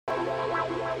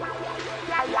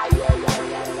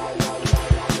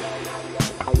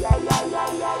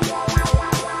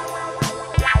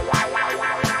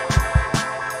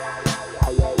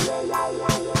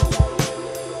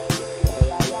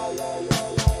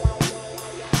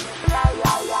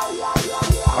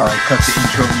All right, cut the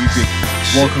intro music.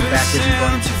 Welcome back,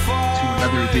 everybody, to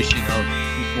another edition of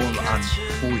Football on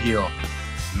Full Heel.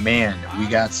 Man, we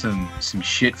got some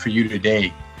shit for you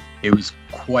today. It was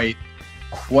quite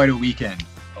a weekend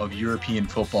of European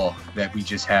football that we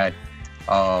just had.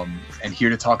 And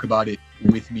here to talk about it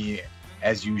with me,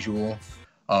 as usual,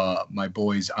 my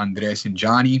boys Andres and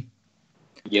Johnny.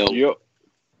 Yo.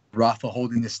 Rafa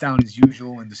holding this down as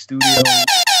usual in the studio.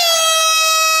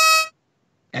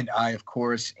 And I, of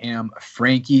course, am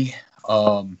Frankie.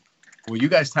 Well, you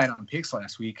guys tied on picks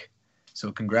last week, so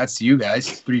congrats to you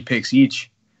guys. 3 picks each.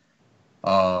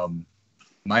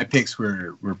 My picks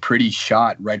were pretty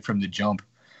shot right from the jump.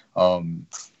 The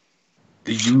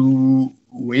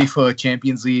UEFA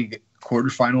Champions League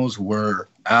quarterfinals were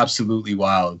absolutely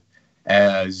wild,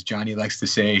 as Johnny likes to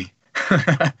say.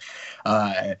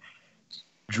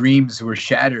 Dreams were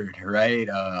shattered, right?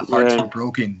 Hearts were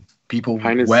broken. People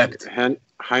wept.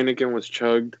 Heineken was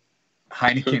chugged.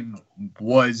 Heineken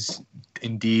was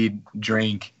indeed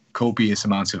drank copious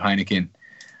amounts of Heineken.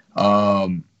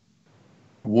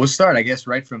 We'll start, I guess,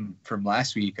 right from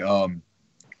last week.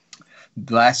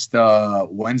 Last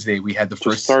Wednesday, we had the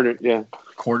first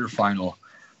quarterfinal.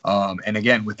 And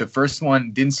again, with the first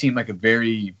one, didn't seem like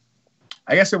I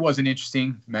guess it was an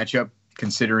interesting matchup,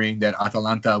 considering that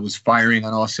Atalanta was firing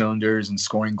on all cylinders and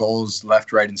scoring goals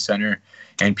left, right, and center,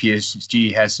 and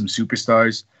PSG has some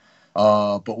superstars.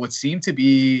 But what seemed to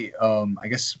be, I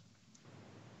guess,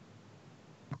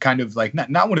 kind of like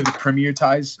not one of the premier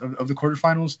ties of the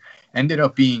quarterfinals, ended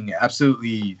up being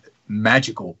absolutely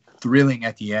magical, thrilling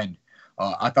at the end.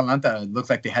 Atalanta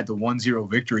looked like they had the 1-0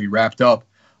 victory wrapped up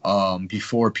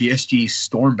before PSG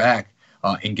stormed back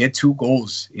and get 2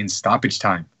 goals in stoppage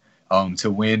time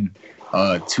to win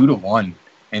 2-1.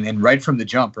 And then right from the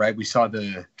jump, right, we saw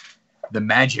the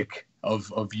magic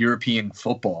of European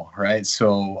football, right?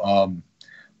 So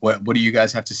what do you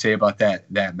guys have to say about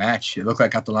that match? It looked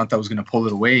like Atalanta was going to pull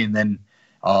it away, and then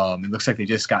it looks like they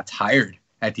just got tired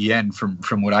at the end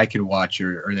from what I could watch,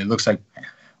 or it looks like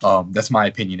that's my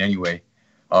opinion anyway.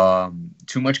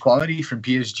 Too much quality from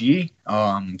PSG.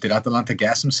 Did Atalanta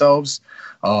gas themselves?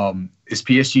 Is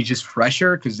PSG just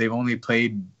fresher because they've only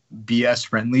played BS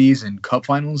friendlies and cup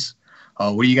finals?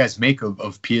 What do you guys make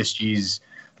of PSG's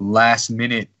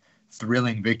last-minute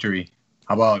thrilling victory?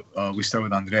 How about we start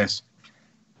with Andres?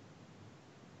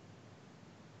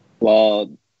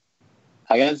 Well,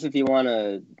 I guess if you want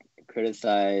to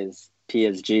criticize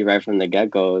PSG right from the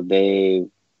get-go, they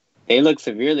look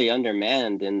severely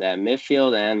undermanned in that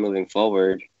midfield and moving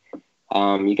forward.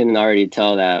 You can already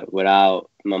tell that without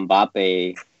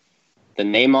Mbappe, the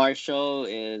Neymar show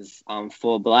is on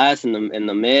full blast in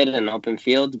the mid and open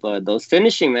fields, but the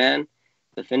finishing from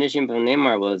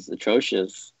Neymar was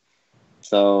atrocious.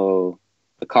 So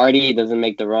Icardi doesn't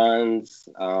make the runs.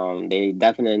 They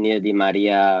definitely needed Di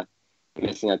Maria,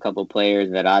 missing a couple players,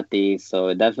 Verratti. So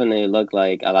it definitely looked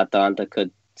like Atalanta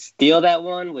could steal that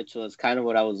one, which was kind of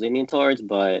what I was leaning towards.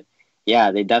 But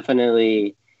yeah, they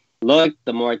definitely looked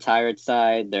the more tired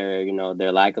side. Their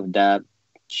lack of depth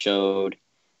showed.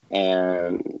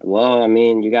 And well, I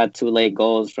mean, you got 2 late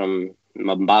goals from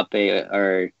Mbappe,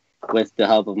 or with the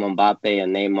help of Mbappe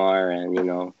and Neymar, and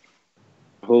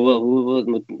who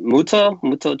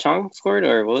Muto Chong scored,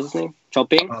 or what was his name?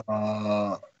 Chopin?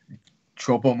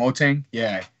 Choupo-Moting,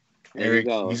 yeah. Eric,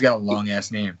 he's got a long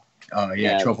ass name.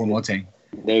 Choupo-Moting.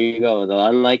 There you go. The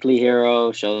unlikely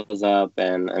hero shows up,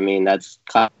 and I mean that's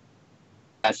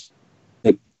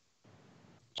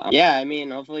yeah. I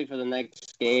mean, hopefully for the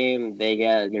next game they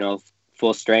get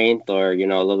full strength, or a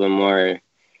little bit more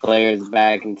players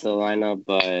back into the lineup.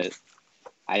 But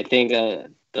I think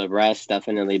the rest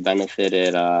definitely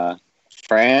benefited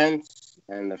France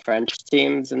and the French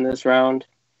teams in this round.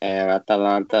 And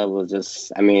Atalanta was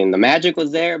just, I mean, the magic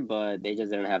was there, but they just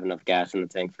didn't have enough gas in the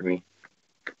tank for me.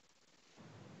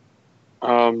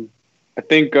 I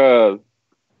think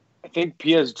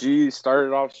PSG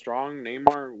started off strong.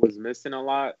 Neymar was missing a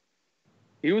lot.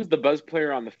 He was the best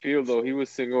player on the field, though. He was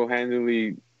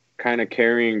single-handedly kind of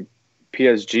carrying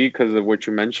PSG because of what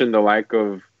you mentioned, the lack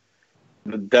of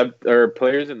the depth or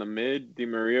players in the mid. Di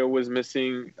Maria was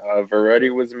missing.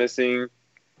 Verratti was missing.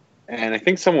 And I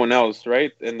think someone else,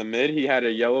 right? In the mid, he had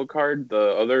a yellow card,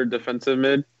 the other defensive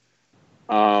mid.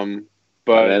 But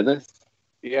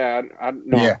yeah, I don't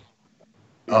know. Yeah.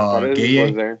 Paredes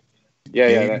was there.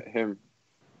 Yeah, him.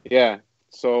 Yeah.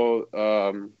 So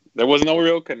there was no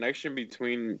real connection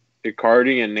between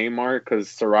Icardi and Neymar because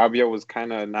Sarabia was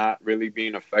kind of not really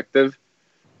being effective.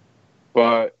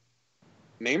 But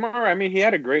Neymar, I mean, he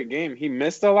had a great game. He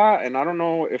missed a lot, and I don't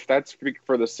know if that's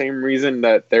for the same reason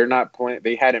that they're not playing.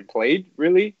 They hadn't played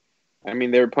really I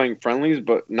mean, they were playing friendlies,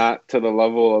 but not to the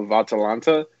level of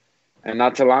Atalanta. And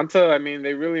Atalanta, I mean,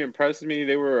 they really impressed me.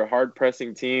 They were a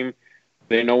hard-pressing team.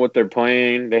 They know what they're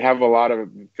playing. They have a lot of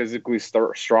physically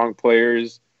strong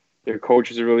players. Their coach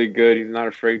is really good. He's not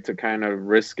afraid to kind of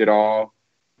risk it all.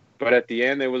 But at the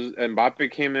end, it was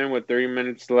Mbappe came in with 30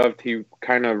 minutes left. He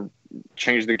kind of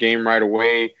changed the game right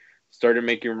away, started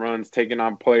making runs, taking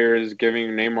on players, giving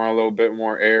Neymar a little bit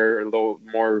more air, a little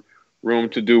more room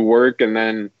to do work. And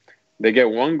then they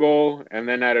get one goal, and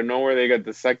then out of nowhere, they get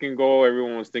the second goal.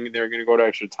 Everyone was thinking they were going to go to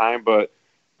extra time. But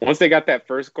once they got that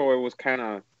first goal, it was kind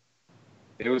of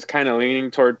leaning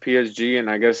toward PSG, and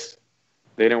I guess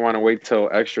they didn't want to wait till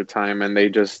extra time, and they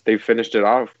finished it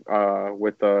off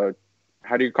with the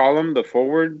how do you call him? The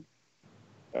forward?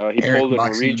 He pulled it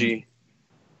Origi.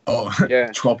 Oh, yeah.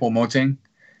 Choupo-Moting?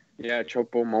 Yeah,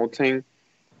 Choupo-Moting.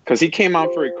 Because he came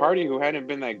out for Icardi, who hadn't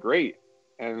been that great.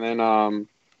 And then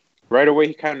right away,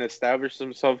 he kind of established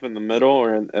himself in the middle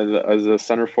or as a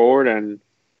center forward. And,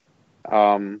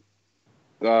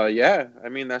 yeah, I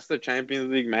mean, that's the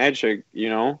Champions League magic, you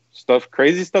know?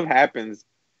 Crazy stuff happens.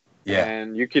 Yeah.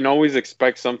 And you can always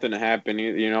expect something to happen,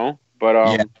 you know?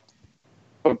 But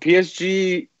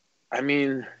PSG, I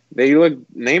mean,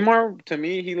 Neymar, to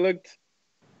me, he looked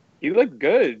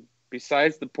good.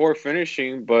 Besides the poor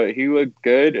finishing, but he looked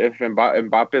good. If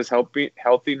Mbappe is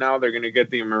healthy now, they're going to get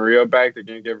the Maria back. They're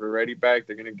going to get Verratti back.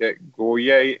 They're going to get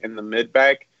Goye in the mid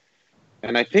back.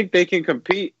 And I think they can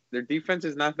compete. Their defense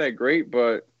is not that great,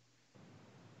 but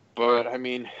I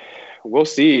mean, we'll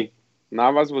see.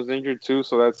 Navas was injured too,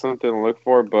 so that's something to look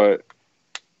for. But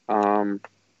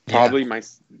probably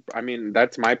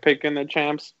that's my pick in the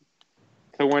champs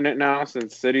to win it now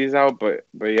since City's out. But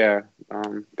yeah,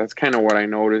 that's kind of what I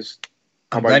noticed.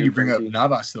 I'm glad you bring up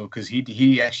Navas though, because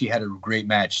he actually had a great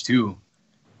match too.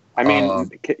 I mean,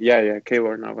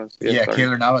 Keylor Navas.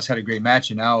 Keylor Navas had a great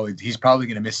match, and now he's probably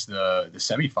going to miss the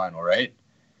semifinal, right?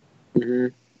 Mm-hmm.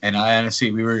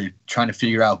 And we were trying to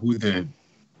figure out who the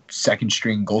second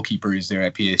string goalkeeper is there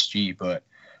at PSG, but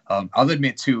I'll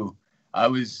admit too,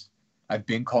 I've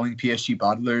been calling PSG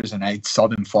bottlers, and I saw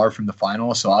them far from the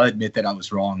final, so I'll admit that I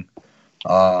was wrong.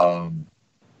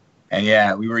 And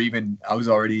yeah, I was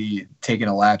already taking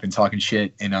a lap and talking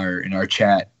shit in our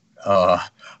chat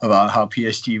about how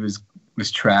PSG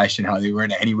was trash and how they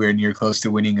weren't anywhere near close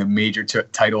to winning a major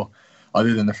title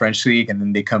other than the French league, and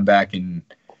then they come back and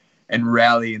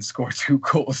rally and score 2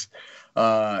 goals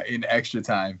in extra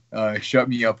time. Shut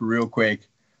me up real quick.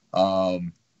 But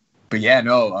yeah,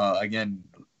 no, again,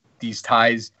 these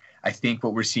ties, I think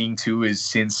what we're seeing too is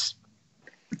since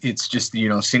it's just,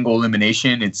 single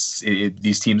elimination,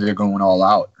 these teams are going all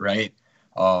out, right?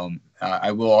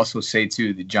 I will also say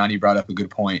too that Johnny brought up a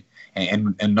good point,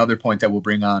 and another point that we'll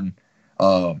bring on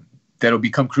that'll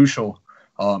become crucial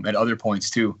at other points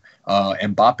too.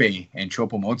 Mbappe and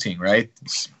Choupo-Moting, right?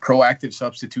 It's proactive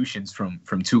substitutions from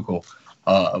Tuchel.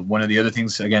 One of the other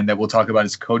things, again, that we'll talk about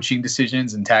is coaching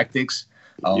decisions and tactics.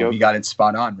 He got it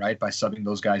spot on, right, by subbing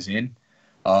those guys in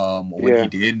when he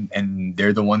did, and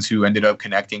they're the ones who ended up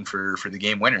connecting for the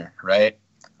game winner, right?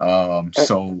 And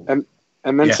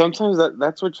then sometimes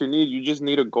that's what you need. You just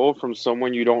need a goal from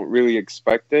someone you don't really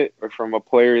expect it, or from a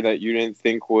player that you didn't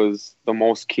think was the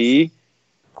most key.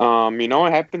 It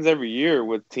happens every year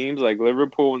with teams like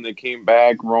Liverpool when they came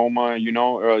back, Roma,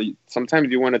 or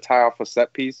sometimes you want to tie off a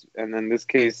set piece, and in this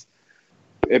case,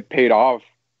 it paid off.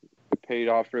 It paid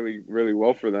off really, really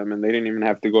well for them, and they didn't even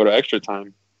have to go to extra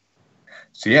time.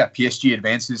 So yeah, PSG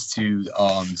advances to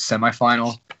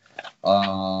semifinal.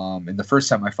 In the first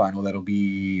semifinal, that'll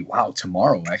be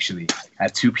tomorrow actually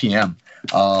at 2 p.m.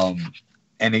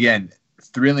 And again,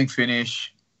 thrilling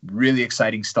finish, really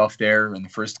exciting stuff there in the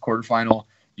first quarterfinal.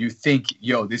 You think,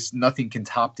 nothing can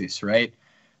top this, right?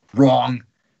 Wrong.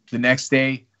 The next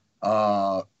day,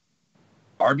 RB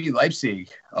Leipzig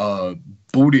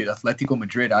booted Atletico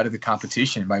Madrid out of the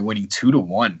competition by winning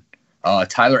 2-1.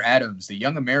 Tyler Adams, the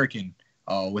young American,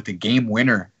 with a game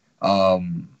winner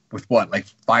with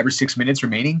 5 or 6 minutes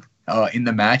remaining in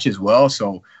the match as well.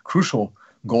 So crucial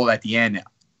goal at the end.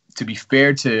 To be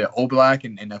fair to Oblak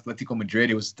and Atletico Madrid,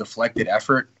 it was a deflected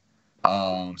effort.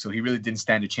 So he really didn't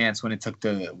stand a chance once it took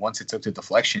the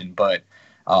deflection. But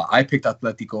I picked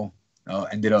Atletico,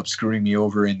 ended up screwing me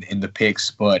over in the picks.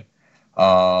 But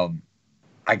I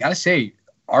gotta say,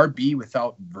 RB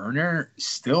without Werner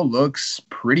still looks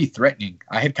pretty threatening.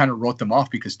 I had kind of wrote them off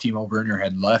because Timo Werner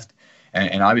had left,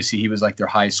 and obviously he was like their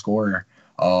high scorer,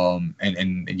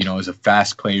 and is a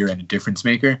fast player and a difference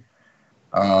maker.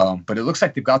 But it looks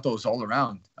like they've got those all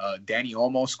around. Danny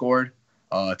Olmo scored.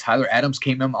 Tyler Adams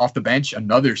came in off the bench,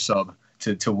 another sub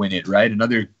to win it, right?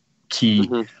 Another key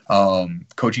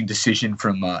coaching decision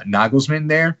from Nagelsmann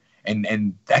there.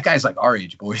 And that guy's like our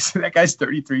age, boys. That guy's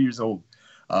 33 years old.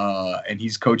 And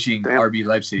he's coaching RB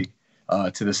Leipzig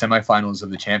to the semifinals of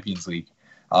the Champions League.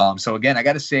 So again, I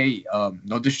got to say,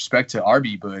 no disrespect to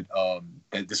RB, but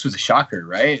this was a shocker,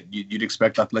 right? You'd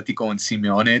expect Atletico and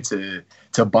Simeone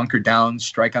to bunker down,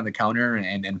 strike on the counter,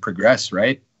 and progress,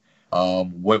 right?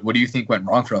 What do you think went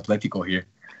wrong for Atletico here?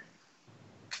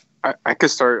 I could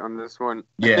start on this one.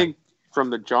 Yeah. I think from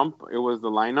the jump, it was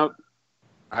the lineup.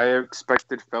 I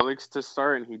expected Felix to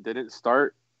start, and he didn't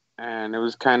start, and it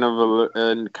was kind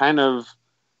of.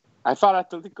 I thought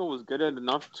Atletico was good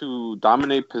enough to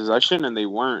dominate possession, and they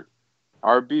weren't.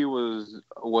 RB was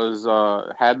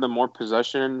had the more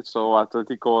possession, so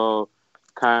Atletico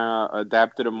kind of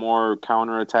adapted a more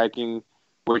counter-attacking,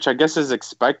 which I guess is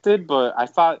expected. But I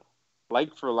thought,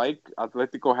 like for like,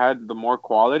 Atletico had the more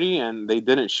quality, and they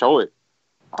didn't show it.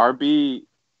 RB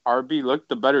looked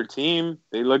the better team.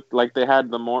 They looked like they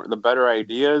had the better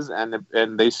ideas, and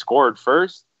they scored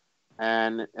first.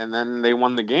 And then they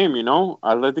won the game, you know.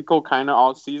 Atletico kind of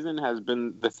all season has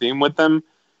been the theme with them.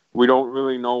 We don't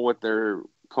really know what they're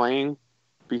playing.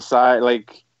 Besides,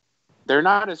 like, they're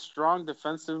not as strong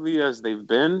defensively as they've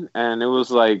been. And it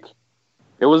was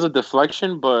a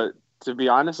deflection, but to be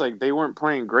honest, like, they weren't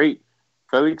playing great.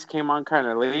 Felix came on kind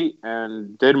of late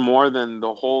and did more than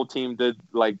the whole team did,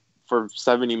 like, for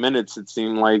 70 minutes, it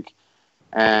seemed like.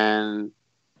 And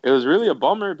it was really a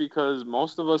bummer because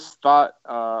most of us thought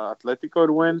Atletico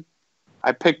would win.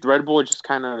 I picked Red Bull just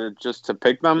to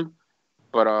pick them,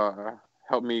 but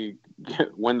help me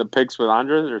win the picks with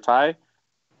Andres or Ty.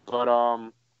 But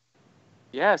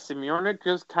yeah, Simeone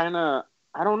just kind of,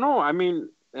 I don't know. I mean,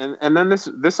 and then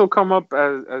this will come up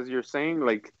as you're saying,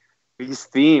 like these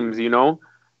themes, you know.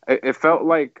 It felt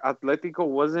like Atletico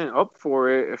wasn't up for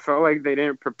it. It felt like they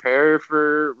didn't prepare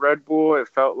for Red Bull. It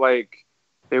felt like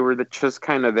they were just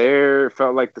kind of there. It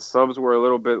felt like the subs were a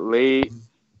little bit late.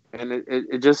 And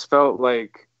it just felt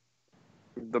like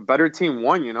the better team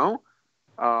won, you know?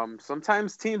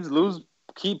 Sometimes teams lose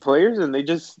key players and they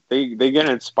get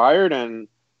inspired. And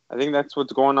I think that's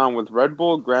what's going on with Red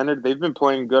Bull. Granted, they've been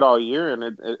playing good all year and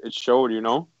it showed, you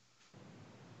know?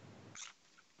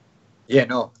 Yeah,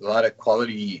 no, a lot of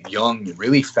quality, young,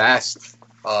 really fast,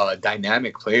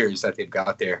 dynamic players that they've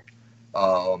got there.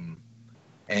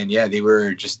 And yeah, they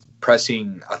were just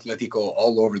pressing Atletico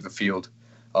all over the field,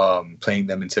 playing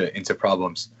them into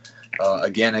problems.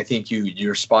 Again, I think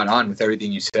you're spot on with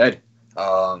everything you said.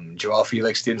 Joao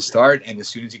Felix didn't start, and as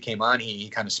soon as he came on, he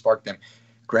kind of sparked them.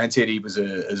 Granted, he was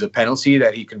a penalty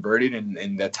that he converted,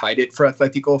 and that tied it for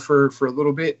Atletico for a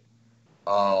little bit.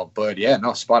 But yeah,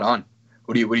 no, spot on.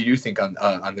 What do you think,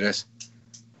 Andres?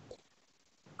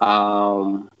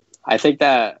 I think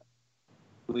that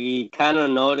we kind of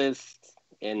noticed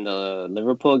in the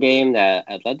Liverpool game that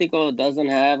Atletico doesn't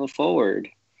have a forward.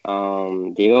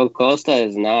 Diego Costa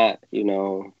is not,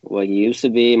 what he used to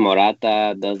be.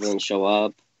 Morata doesn't show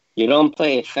up. You don't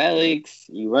play Felix,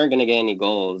 you weren't going to get any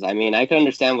goals. I mean, I can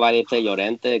understand why they play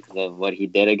Llorente because of what he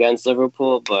did against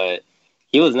Liverpool, but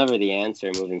he was never the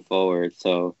answer moving forward.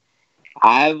 So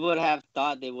I would have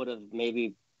thought they would have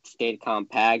maybe stayed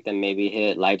compact and maybe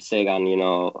hit Leipzig on,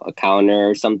 a counter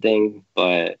or something.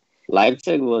 But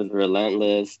Leipzig was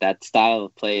relentless. That style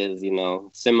of play is,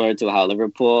 similar to how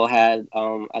Liverpool had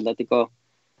Atletico.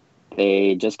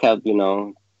 They just kept,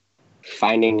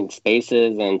 finding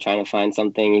spaces and trying to find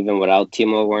something. Even without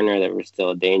Timo Werner, they were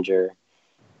still a danger.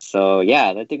 So,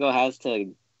 yeah, Atletico has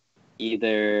to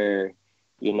either,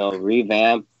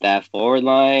 revamp that forward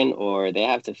line, or they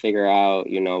have to figure out,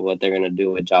 what they're going to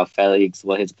do with Joao Felix,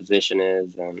 what his position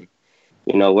is, and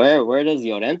where does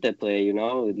Llorente play?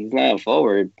 He's not a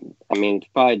forward. I mean, it's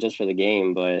probably just for the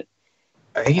game, but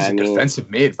I think he's a defensive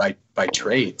mid by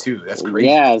trade too. That's crazy.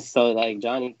 Yeah, so like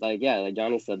Johnny said,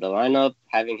 the lineup,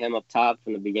 having him up top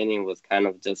from the beginning was kind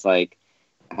of just like,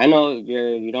 I know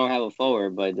you don't have a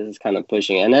forward, but this is kind of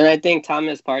pushing. And then I think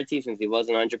Thomas Partey, since he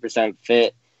wasn't 100%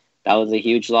 fit, that was a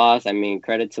huge loss. I mean,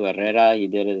 credit to Herrera, he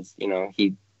did his,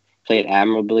 he played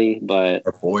admirably, but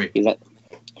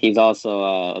he's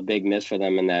also a big miss for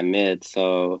them in that mid.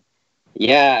 So,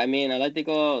 yeah, I mean,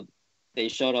 Atletico, they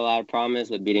showed a lot of promise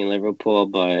with beating Liverpool,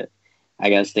 but I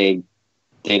guess they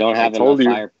don't have enough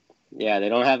fire. Yeah, they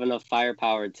don't have enough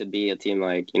firepower to be a team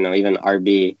like, even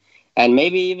RB. And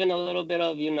maybe even a little bit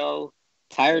of,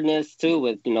 tiredness too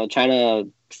with, trying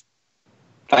to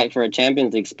fight for a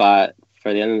Champions League spot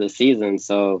for the end of the season.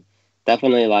 So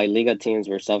definitely like Liga teams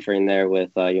were suffering there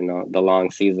with, the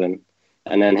long season.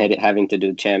 And then having to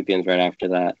do Champions right after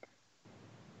that.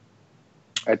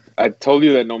 I told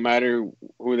you that no matter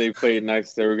who who they played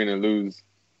next, they were gonna lose.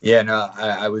 Yeah, no,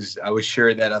 I was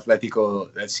sure that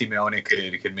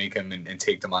Simeone could make them and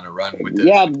take them on a run with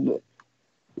the.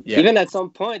 Yeah. Even at some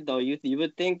point, though, you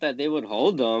would think that they would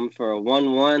hold them for a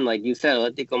 1-1, like you said,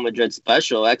 Atletico Madrid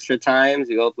special, extra times,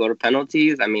 you go to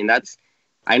penalties. I mean,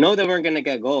 I know they weren't going to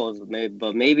get goals,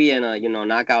 but maybe in a,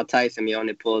 knockout tie,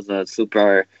 Simeone pulls a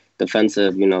super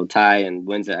defensive, tie and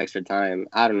wins it extra time.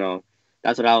 I don't know.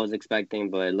 That's what I was expecting,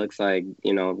 but it looks like,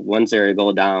 once they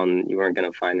go down, you weren't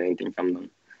going to find anything from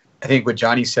them. I think what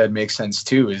Johnny said makes sense,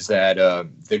 too, is that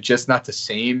they're just not the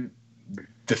same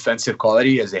defensive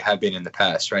quality as they have been in the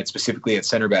past, right? Specifically at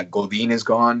center back, Godin is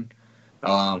gone.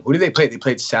 Who did they play? They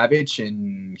played Savage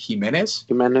and Jimenez,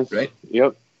 right?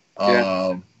 Yep.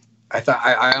 I thought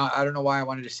I don't know why I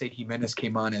wanted to say Jimenez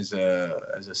came on as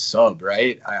a sub,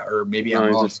 right? Or maybe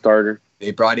I'm wrong. He's a starter.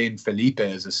 They brought in Felipe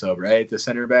as a sub, right? The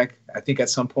center back, I think at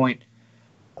some point.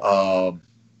 But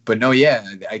no, yeah,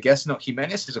 I guess no.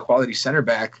 Jimenez is a quality center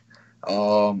back.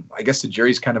 I guess the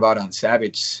jury's kind of out on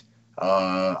Savage.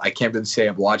 I can't really say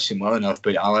I've watched him well enough,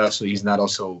 but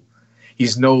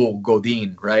he's no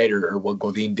Godin, right? Or what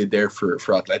Godin did there for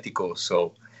Atletico.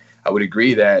 So I would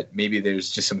agree that maybe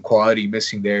there's just some quality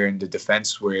missing there in the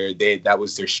defense where that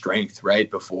was their strength,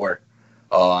 right, before.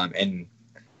 And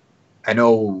I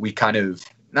know we kind of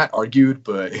not argued,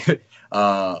 but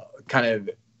kind of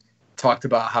talked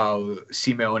about how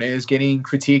Simeone is getting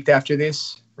critiqued after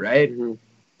this, right? Mm-hmm.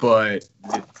 But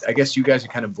I guess you guys are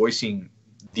kind of voicing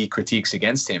the critiques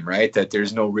against him, right? That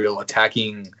there's no real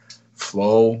attacking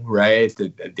flow, right?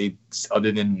 That they,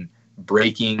 other than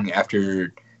breaking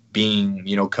after being,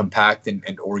 compact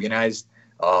and organized,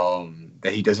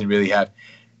 that he doesn't really have,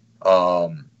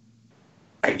 I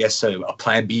guess, a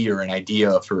plan B or an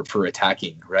idea for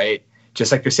attacking, right?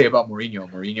 Just like they say about Mourinho.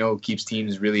 Mourinho keeps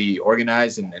teams really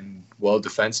organized and well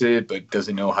defensive, but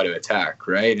doesn't know how to attack,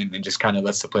 right? And just kind of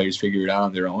lets the players figure it out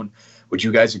on their own. Would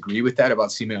you guys agree with that about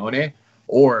Simeone?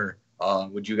 Or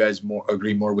would you guys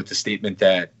agree more with the statement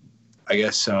that I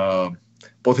guess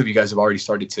both of you guys have already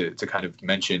started to kind of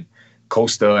mention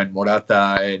Costa and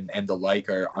Morata and the like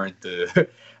aren't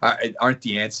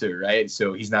the answer, right?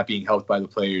 So he's not being helped by the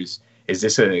players. Is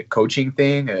this a coaching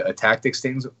thing, a tactics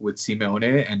thing with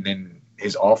Simeone and then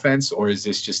his offense, or is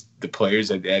this just the players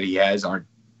that he has aren't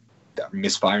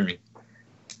misfiring?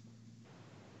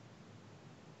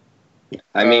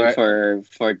 I mean,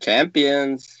 for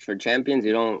champions,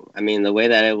 you don't. I mean, the way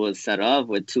that it was set up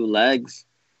with two legs,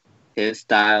 his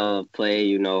style of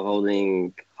play,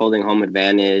 holding home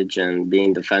advantage and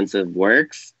being defensive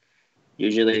works.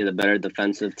 Usually, the better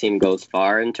defensive team goes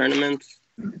far in tournaments.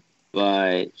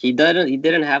 But he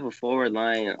didn't have a forward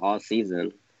line all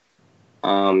season.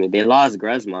 They lost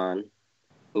Griezmann,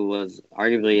 who was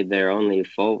arguably their only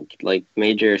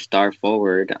major star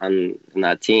forward on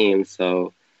that team.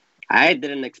 So I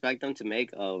didn't expect them to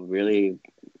make a really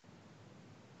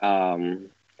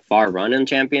far run in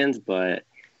Champions, but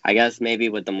I guess maybe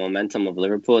with the momentum of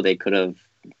Liverpool, they could have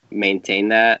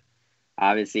maintained that.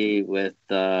 Obviously, with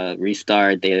the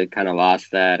restart, they kind of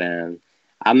lost that, and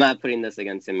I'm not putting this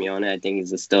against Simeone. I think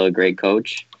he's still a great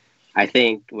coach. I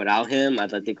think without him,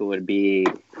 Atletico would be,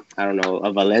 I don't know,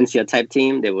 a Valencia-type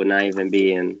team. They would not even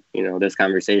be in, this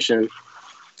conversation.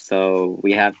 So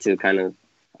we have to kind of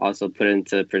also put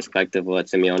into perspective what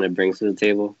Simeone brings to the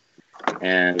table.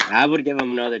 And I would give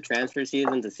him another transfer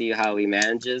season to see how he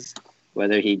manages,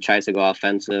 whether he tries to go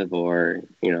offensive or,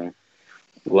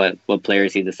 what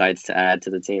players he decides to add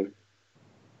to the team.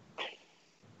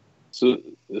 So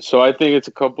I think it's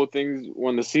a couple things.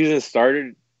 When the season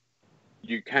started,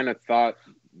 you kind of thought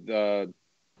the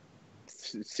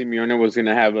Simeone was going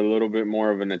to have a little bit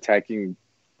more of an attacking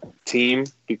team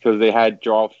because they had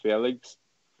Joao Felix,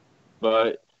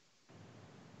 but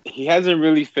he hasn't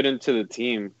really fit into the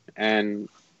team, and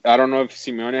I don't know if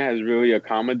Simeone has really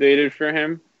accommodated for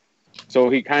him. So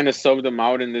he kind of subbed him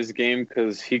out in this game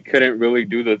because he couldn't really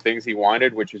do the things he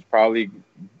wanted, which is probably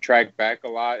track back a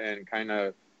lot and kind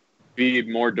of be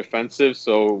more defensive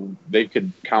so they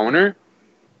could counter.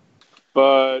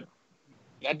 But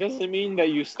that doesn't mean that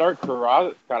you start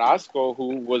Carrasco,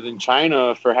 who was in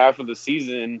China for half of the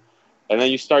season, and then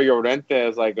you start Llorente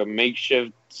as like a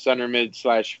makeshift center mid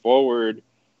 / forward.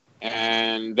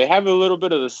 And they have a little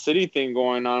bit of the City thing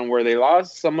going on where they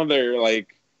lost some of their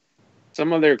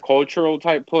cultural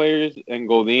type players and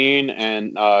Godin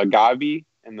and Gavi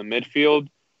in the midfield.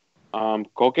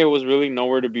 Koke was really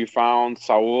nowhere to be found.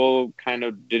 Saul kind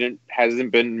of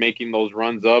hasn't been making those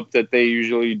runs up that they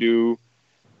usually do.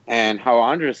 And how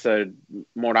Andres said,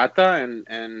 Morata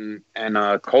and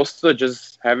Costa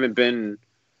just haven't been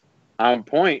on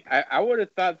point. I would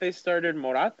have thought they started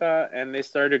Morata and they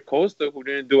started Costa, who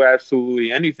didn't do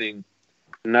absolutely anything,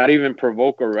 not even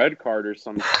provoke a red card or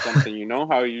something. You know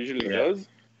how he usually does.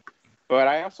 But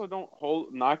I also don't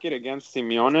knock it against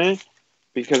Simeone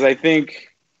because I think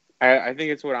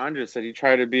it's what Andres said. He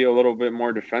tried to be a little bit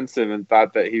more defensive and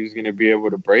thought that he was going to be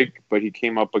able to break, but he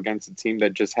came up against a team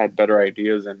that just had better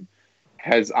ideas and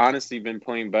has honestly been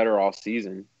playing better all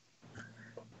season.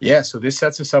 Yeah, so this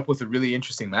sets us up with a really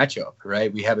interesting matchup,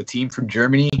 right? We have a team from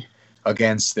Germany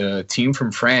against a team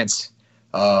from France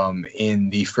in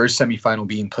the first semifinal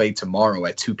being played tomorrow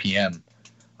at 2 p.m.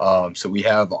 So we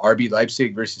have RB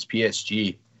Leipzig versus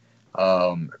PSG.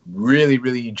 Really,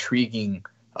 really intriguing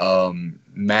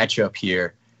matchup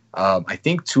here. I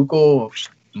think Tuchel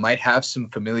might have some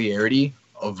familiarity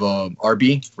of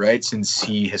RB, right? Since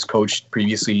he has coached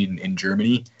previously in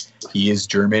Germany. He is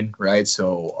German, right?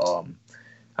 So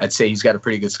I'd say he's got a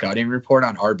pretty good scouting report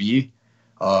on RB.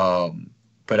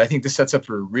 But I think this sets up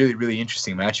for a really, really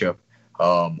interesting matchup.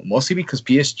 Mostly because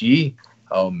PSG,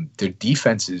 their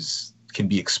defenses can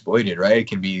be exploited, right? It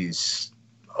can be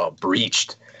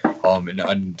breached.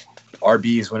 And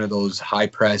RB is one of those high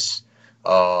press,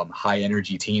 high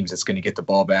energy teams that's going to get the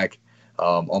ball back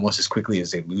almost as quickly as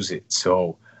they lose it.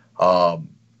 So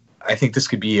I think this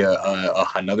could be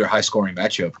another high scoring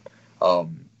matchup.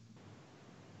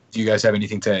 Do you guys have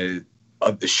anything to,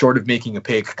 short of making a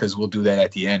pick, because we'll do that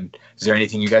at the end, is there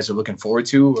anything you guys are looking forward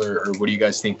to, or what do you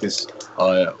guys think what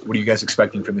are you guys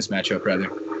expecting from this matchup,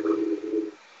 rather?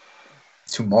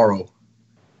 Tomorrow.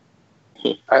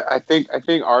 I think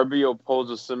RB will pose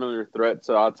a similar threat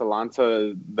to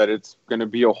Atalanta, that it's going to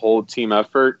be a whole team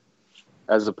effort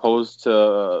as opposed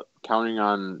to counting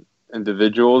on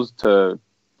individuals to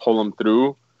pull them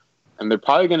through. And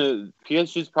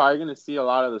PSG's probably going to see a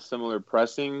lot of the similar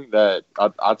pressing that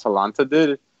Atalanta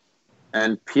did.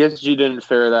 And PSG didn't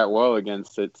fare that well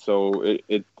against it. So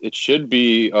it should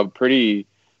be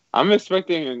I'm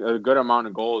expecting a good amount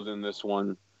of goals in this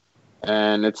one.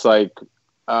 And it's like,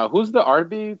 who's the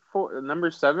RB for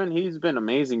number 7? He's been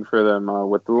amazing for them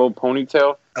with the little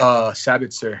ponytail.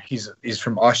 Sabitzer. He's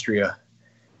from Austria.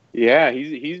 Yeah,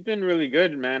 he's been really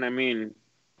good, man. I mean,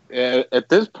 at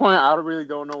this point, I really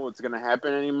don't know what's going to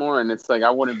happen anymore, and it's like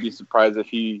I wouldn't be surprised if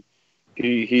he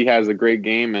has a great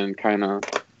game and kind of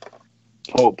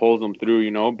pulls them through,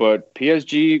 you know. But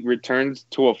PSG returns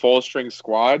to a full-strength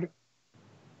squad,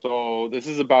 so this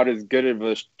is about as good of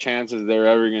a chance as they're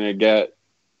ever going to get,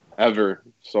 ever.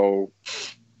 So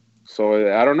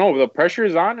I don't know. The pressure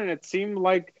is on, and it seemed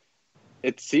like I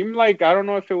don't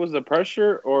know if it was the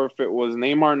pressure or if it was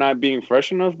Neymar not being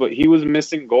fresh enough, but he was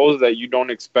missing goals that you don't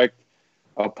expect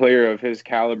a player of his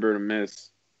caliber to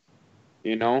miss.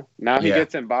 You know? Now he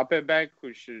gets Mbappe back,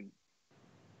 who should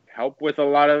help with a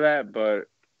lot of that, but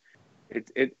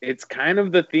it's kind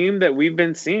of the theme that we've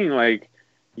been seeing. Like,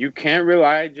 you can't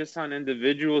rely just on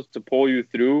individuals to pull you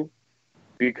through,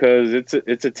 because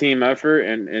it's a team effort,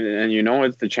 and you know,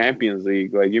 it's the Champions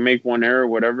League. Like, you make one error,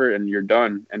 whatever, and you're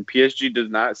done. And PSG does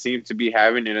not seem to be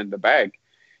having it in the bag.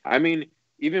 I mean,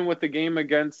 even with the game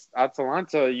against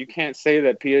Atalanta, you can't say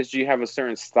that PSG have a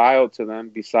certain style to them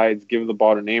besides give the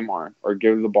ball to Neymar or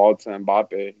give the ball to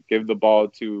Mbappe, give the ball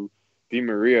to Di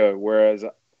Maria, whereas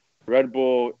Red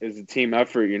Bull is a team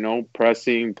effort, you know,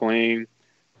 pressing, playing,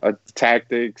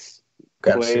 tactics,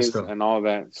 plays, and all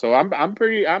that. So I'm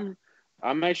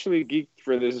actually geeked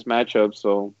for this matchup,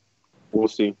 so we'll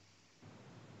see.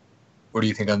 What do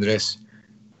you think, Andres?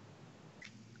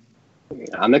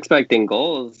 I'm expecting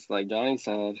goals, like Johnny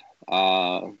said.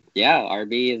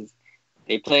 RB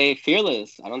they play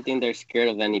fearless. I don't think they're scared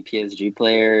of any PSG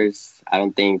players. I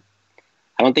don't think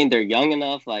they're young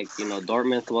enough, like, you know,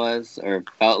 Dortmund was or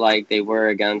felt like they were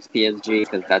against PSG,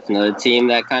 because that's another team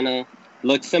that kind of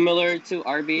looks similar to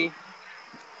RB.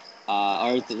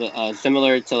 Or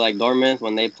similar to like Dortmund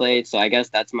when they played. So I guess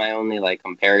that's my only like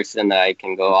comparison that I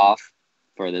can go off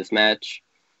for this match.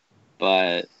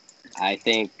 But I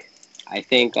think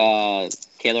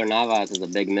Keylor Navas is a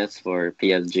big miss for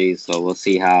PSG. So we'll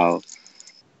see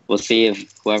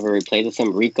if whoever replaces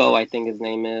him, Rico, I think his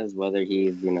name is, whether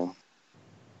he's, you know,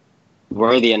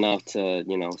 worthy enough to,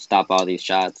 you know, stop all these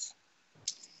shots.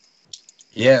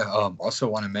 Yeah, also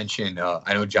want to mention,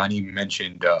 I know Johnny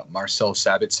mentioned Marcel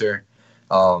Sabitzer.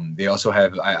 They also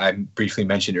have, I briefly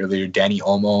mentioned earlier, Danny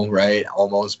Olmo, right?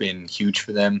 Olmo's been huge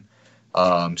for them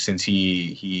since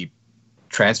he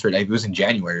transferred. It was in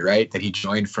January, right? That he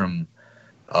joined from,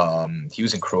 he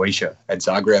was in Croatia at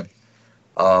Zagreb.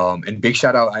 And big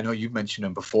shout out, I know you've mentioned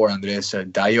him before, Andres,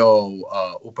 Dayo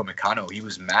Upamecano. He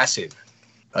was massive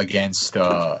against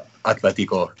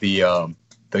Atletico,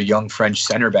 the young French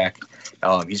center back.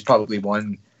 he's probably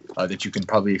one that you can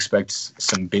probably expect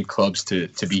some big clubs to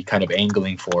be kind of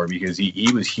angling for, because he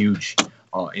was huge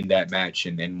in that match,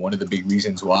 and one of the big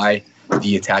reasons why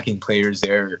the attacking players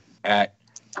there at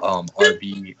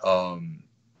RB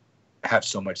have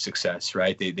so much success,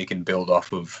 right? They can build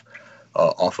off of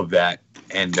that,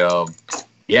 and I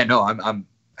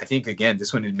think again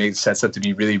this one sets up to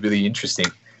be really, really interesting.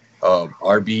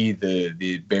 RB,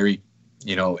 the very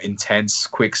intense,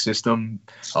 quick system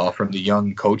from the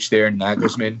young coach there,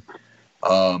 Nagelsmann,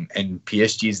 and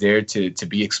PSG's there to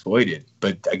be exploited.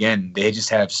 But again, they just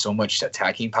have so much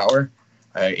attacking power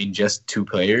in just two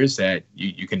players that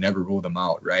you can never rule them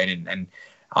out, right? And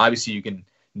obviously you can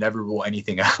never rule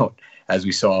anything out, as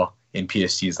we saw in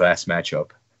PSG's last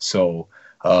matchup. So,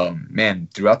 man,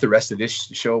 throughout the rest of this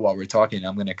show, while we're talking,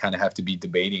 I'm gonna kind of have to be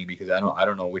debating, because I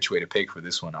don't know which way to pick for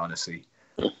this one, honestly.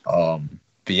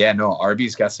 But yeah, no,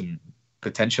 RB's got some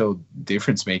potential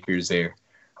difference makers there,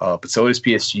 but so does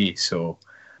PSG. So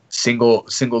single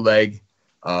leg.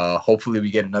 Hopefully we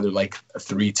get another like a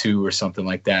 3-2 or something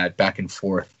like that, back and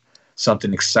forth.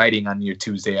 Something exciting on your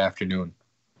Tuesday afternoon.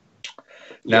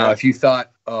 Now, if you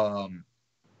thought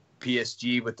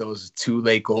PSG with those 2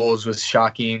 late goals was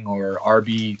shocking, or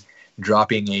RB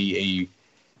dropping a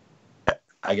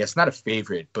I guess not a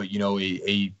favorite, but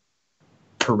a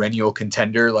perennial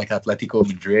contender like Atletico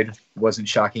Madrid wasn't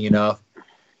shocking enough.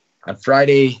 On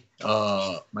Friday,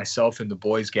 myself and the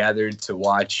boys gathered to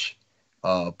watch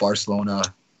Barcelona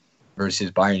versus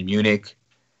Bayern Munich.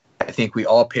 I think we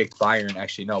all picked Bayern.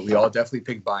 Actually, no, we all definitely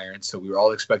picked Bayern. So we were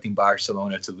all expecting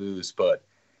Barcelona to lose, but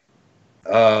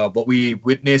what we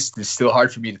witnessed is still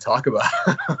hard for me to talk about.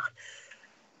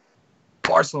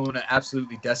 Barcelona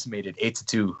absolutely decimated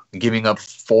 8-2, giving up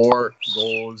 4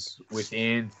 goals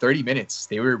within 30 minutes.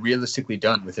 They were realistically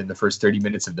done within the first 30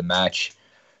 minutes of the match.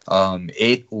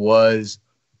 It was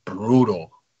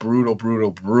brutal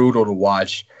to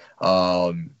watch.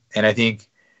 And I think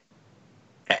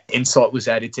insult was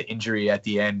added to injury at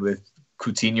the end, with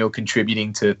Coutinho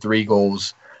contributing to 3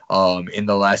 goals in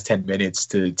the last 10 minutes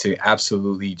to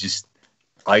absolutely just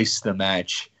ice the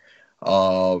match.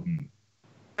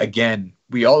 Again,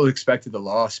 we all expected the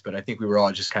loss, but I think we were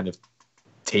all just kind of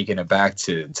taken aback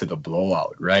to the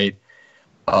blowout, right?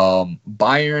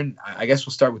 Bayern, I guess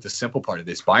we'll start with the simple part of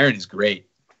this. Bayern is great,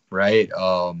 right?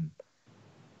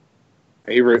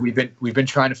 We've been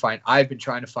trying to find. I've been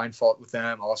trying to find fault with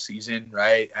them all season,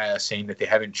 right? Saying that they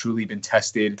haven't truly been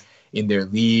tested in their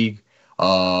league.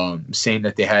 Saying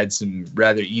that they had some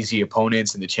rather easy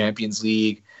opponents in the Champions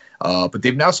League, but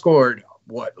they've now scored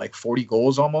like 40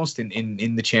 goals almost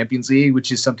in the Champions League,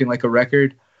 which is something like a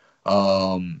record.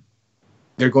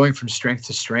 They're going from strength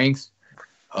to strength.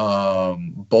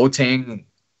 Boateng,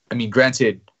 I mean,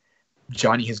 granted,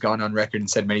 Johnny has gone on record and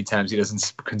said many times he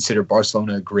doesn't consider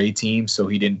Barcelona a great team, so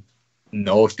he didn't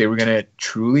know if they were going to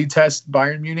truly test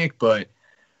Bayern Munich, but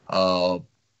Boateng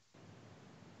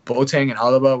and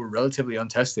Alaba were relatively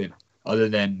untested, other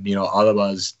than,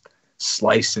 Alaba's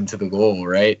slice into the goal,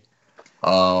 right?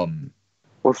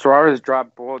 Well, Suarez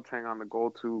dropped Boateng on the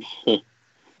goal too.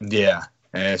 Yeah,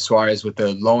 Suarez with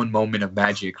the lone moment of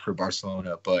magic for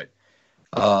Barcelona. But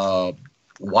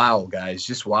wow, guys,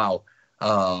 just wow.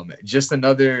 Just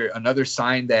another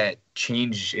sign that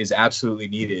change is absolutely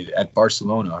needed at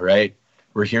Barcelona, right?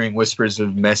 We're hearing whispers of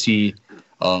Messi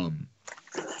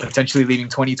potentially leaving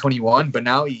 2021, but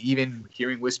now even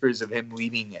hearing whispers of him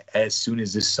leaving as soon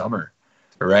as this summer,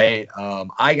 right?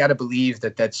 I gotta believe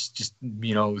that that's just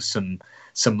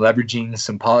some leveraging,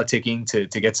 some politicking to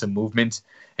get some movement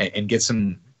and get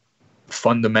some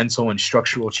fundamental and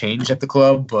structural change at the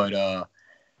club. But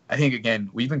I think, again,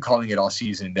 we've been calling it all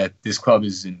season that this club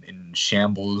is in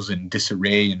shambles and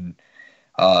disarray and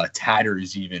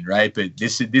tatters even, right? But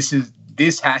this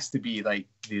has to be like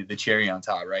the cherry on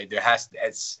top, right?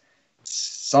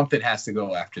 Something has to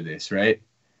go after this, right?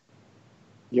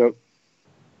 Yep.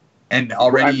 And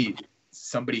already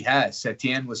somebody has.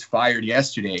 Setien was fired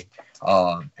yesterday.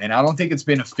 And I don't think it's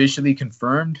been officially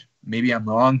confirmed. Maybe I'm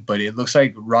wrong, but it looks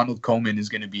like Ronald Koeman is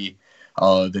going to be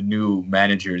the new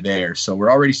manager there. So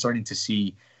we're already starting to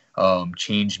see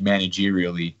change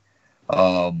managerially.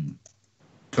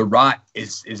 The rot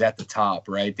is at the top,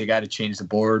 right? They got to change the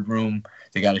boardroom.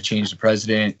 They got to change the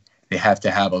president. They have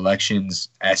to have elections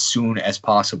as soon as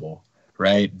possible,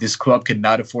 right? This club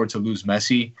cannot afford to lose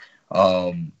Messi,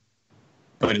 but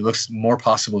it looks more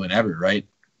possible than ever, right?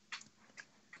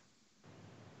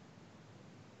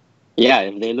 Yeah,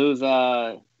 if they lose,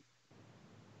 well,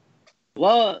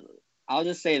 I'll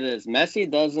just say this.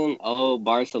 Messi doesn't owe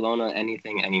Barcelona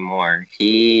anything anymore.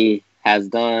 He has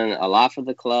done a lot for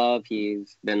the club.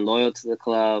 He's been loyal to the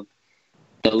club.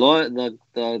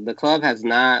 the club has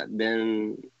not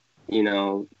been, you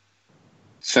know,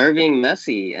 serving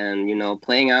Messi and, you know,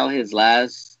 playing out his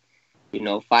last, you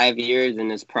know, 5 years in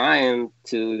his prime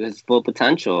to his full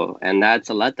potential, and that's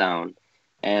a letdown.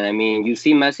 And I mean, you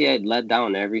see Messi had let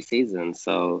down every season,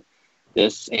 so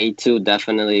this A2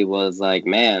 definitely was like,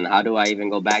 man, how do I even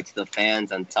go back to the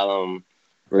fans and tell them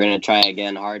we're gonna try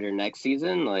again harder next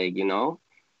season? Like, you know,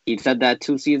 he said that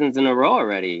 2 seasons in a row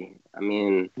already. I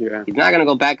mean, Yeah. he's not gonna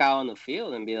go back out on the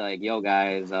field and be like, yo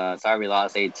guys, sorry we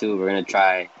lost 8-2. We're gonna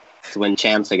try to win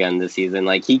champs again this season.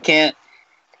 Like, he can't.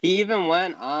 He even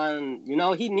went on, you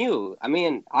know, he knew. I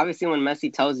mean, obviously when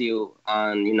Messi tells you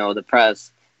on, you know, the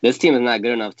press, this team is not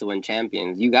good enough to win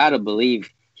champions, you got to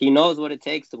believe he knows what it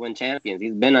takes to win champions.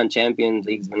 He's been on Champions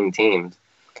Leagues winning teams.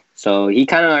 So he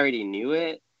kind of already knew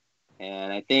it.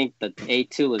 And I think the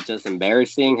 8-2 was just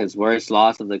embarrassing, his worst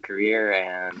loss of the career.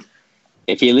 And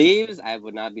if he leaves, I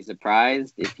would not be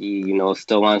surprised if he, you know,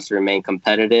 still wants to remain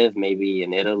competitive, maybe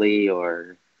in Italy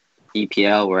or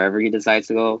EPL, wherever he decides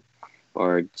to go,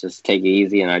 or just take it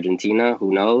easy in Argentina.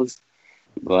 Who knows?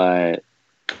 But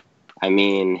I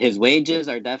mean, his wages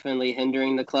are definitely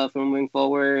hindering the club from moving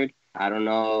forward. I don't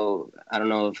know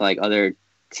if like other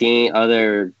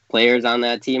players on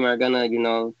that team are gonna, you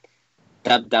know,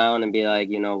 step down and be like,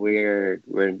 you know, we're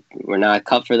not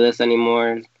cut for this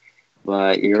anymore.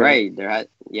 But you're right. There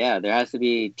has to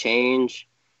be change.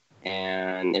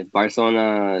 And if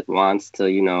Barcelona wants to,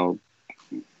 you know,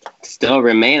 still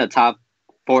remain a top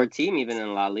 4 team even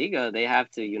in La Liga, they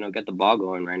have to, you know, get the ball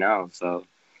going right now. So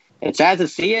it's sad to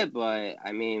see it, but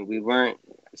I mean, we weren't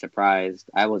surprised.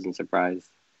 I wasn't surprised.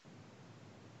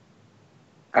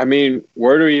 I mean,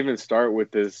 where do we even start with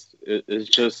this? It's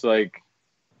just like,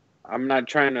 I'm not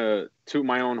trying to toot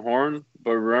my own horn,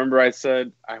 but remember I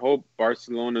said I hope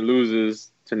Barcelona loses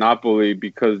to Napoli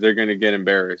because they're going to get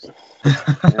embarrassed.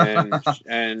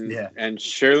 and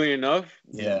surely enough,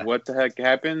 what the heck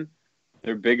happened?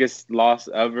 Their biggest loss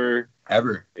ever.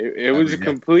 It was a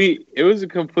complete.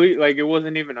 Like, it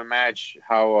wasn't even a match.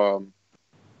 How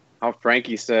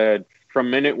Frankie said from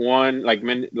minute one, like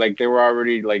they were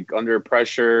already like under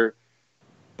pressure.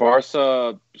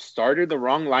 Barca started the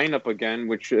wrong lineup again,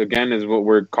 which again is what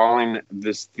we're calling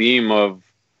this theme of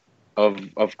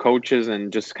coaches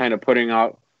and just kind of putting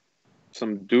out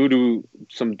some doo-doo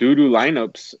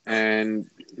lineups. And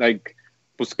like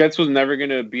Busquets was never going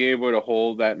to be able to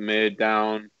hold that mid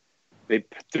down. They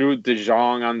threw De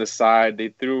Jong on the side. They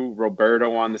threw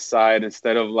Roberto on the side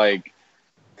instead of like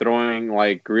throwing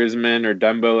like Griezmann or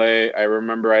Dembele. I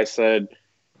remember I said,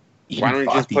 why don't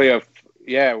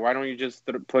you just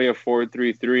play a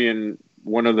 4-3-3 and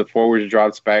one of the forwards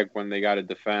drops back when they got to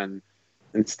defend?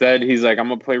 Instead, he's like, I'm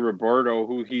going to play Roberto,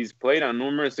 who he's played on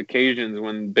numerous occasions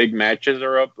when big matches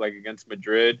are up, like against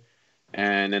Madrid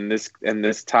and in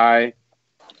this tie.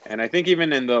 And I think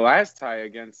even in the last tie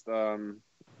against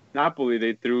Napoli,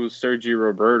 they threw Sergi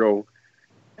Roberto.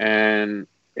 And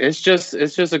it's just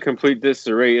a complete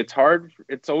disarray.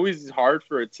 It's always hard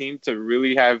for a team to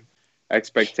really have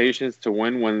expectations to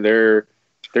win when there's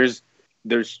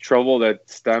trouble that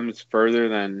stems further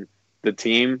than the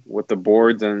team with the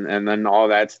boards and then all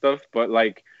that stuff. But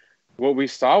like what we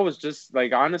saw was just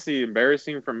like honestly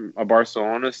embarrassing from a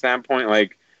Barcelona standpoint.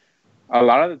 Like a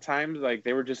lot of the times, like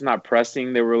they were just not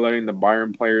pressing. They were letting the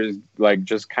Bayern players like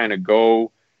just kind of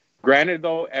go. Granted,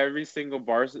 though, every single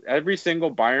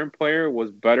Bayern player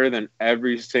was better than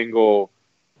every single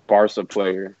Barca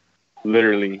player,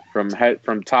 literally from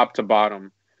top to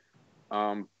bottom.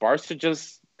 Barca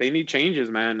they need changes,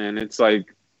 man, and it's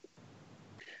like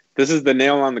this is the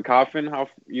nail on the coffin. How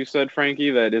you said,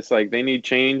 Frankie, that it's like they need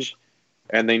change,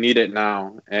 and they need it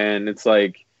now. And it's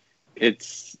like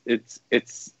it's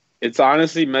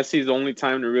honestly Messi's only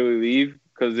time to really leave,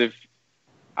 because if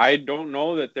I don't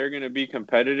know that they're going to be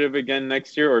competitive again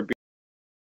next year or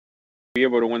be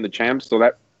able to win the champs. So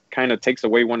that kind of takes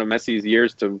away one of Messi's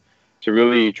years to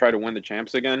really try to win the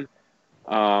champs again.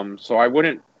 So I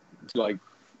wouldn't like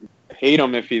hate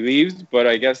him if he leaves, but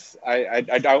I guess I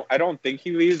don't think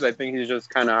he leaves. I think he's just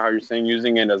kind of how you're saying,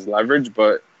 using it as leverage.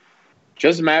 But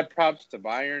just mad props to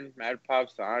Bayern, mad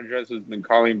props to Andres, who's been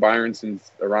calling Bayern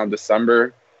since around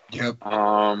December. Yep.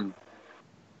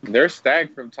 They're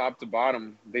stacked from top to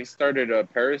bottom. They started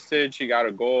Perisic. He got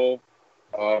a goal.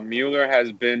 Mueller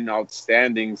has been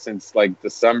outstanding since like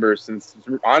December. Since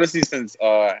Hansi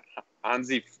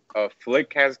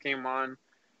Flick has came on.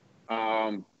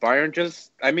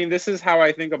 Bayern this is how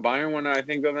I think of Bayern when I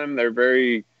think of them. They're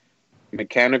very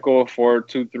mechanical,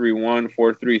 4-2-3-1,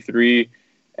 4-3-3.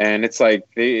 And it's like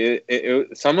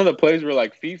some of the plays were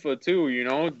like FIFA too,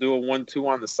 do a 1-2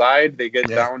 on the side. They get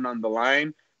down on the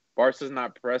line. Barca's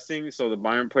not pressing, so the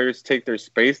Bayern players take their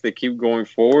space. They keep going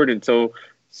forward until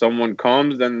someone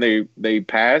comes, then they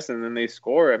pass, and then they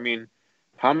score. I mean,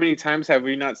 how many times have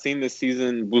we not seen this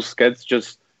season Busquets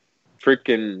just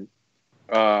freaking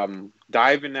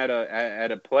diving at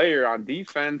a player on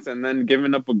defense and then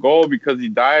giving up a goal because he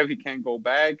dived, he can't go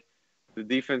back. The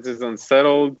defense is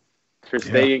unsettled. Ter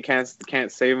Stegen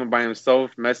can't save him by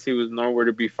himself. Messi was nowhere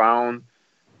to be found.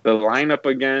 The lineup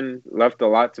again left a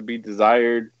lot to be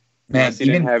desired. Man, Messi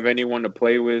didn't have anyone to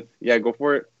play with. Yeah, go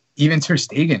for it. Even Ter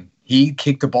Stegen, he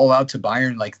kicked the ball out to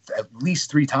Bayern like at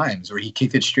least 3 times, or he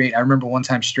kicked it straight. I remember one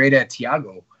time straight at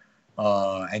Thiago,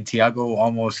 and Thiago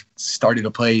almost started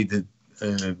to play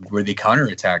where they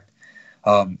counterattacked.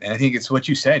 And I think it's what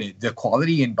you said. The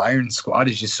quality in Bayern's squad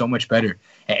is just so much better.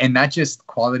 And not just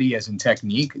quality as in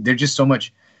technique. They're just so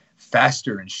much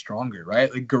faster and stronger,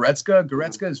 right? Like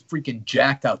Goretzka is freaking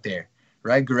jacked out there,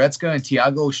 right? Goretzka and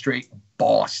Thiago straight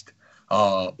bossed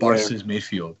Barca's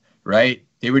midfield, right?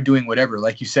 They were doing whatever.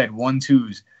 Like you said,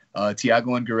 1-2s.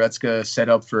 Thiago and Goretzka set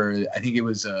up for, I think it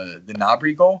was the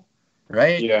Gnabry goal,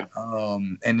 right? Yeah.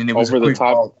 And then it was over a quick the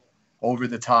top. ball over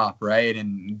the top, right?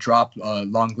 And drop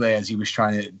Longley as he was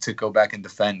trying to go back and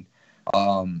defend.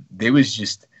 They was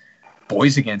just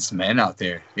boys against men out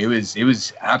there. It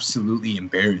was absolutely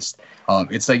embarrassed.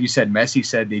 It's like you said, Messi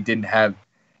said they didn't have,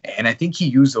 and I think he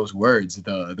used those words,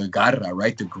 the garra,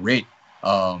 right? The grit,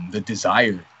 the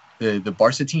desire. The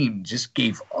Barca team just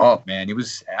gave up, man. It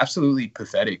was absolutely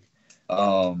pathetic.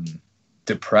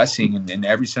 Depressing in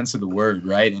every sense of the word,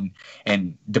 right?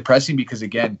 And depressing because,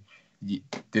 again,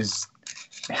 there's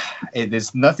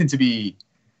nothing to be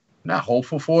not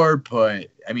hopeful for, but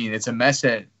I mean, it's a mess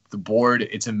at the board.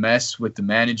 It's a mess with the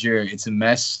manager. It's a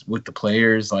mess with the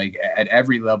players. Like at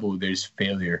every level, there's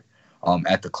failure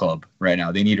at the club right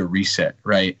now. They need a reset,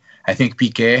 right? I think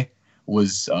Piqué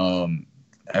was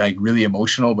like really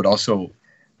emotional, but also,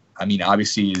 I mean,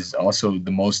 obviously is also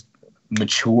the most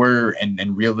mature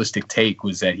and realistic take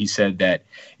was that he said that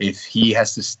if he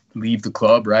has to leave the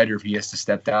club, right, or if he has to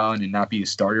step down and not be a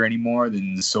starter anymore,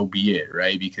 then so be it,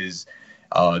 right? Because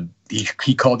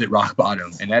he called it rock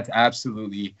bottom, and that's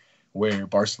absolutely where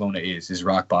Barcelona is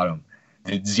rock bottom.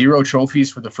 The 0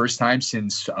 trophies for the first time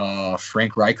since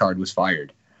Frank Rijkaard was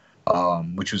fired,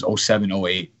 which was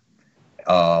 07-08.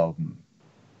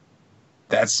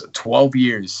 That's 12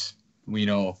 years,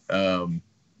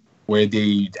 where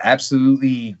they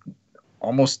absolutely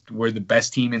almost were the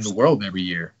best team in the world every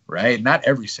year, right? Not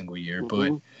every single year,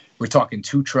 but we're talking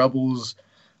 2 trebles,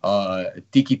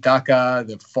 tiki-taka,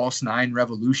 the false 9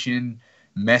 revolution,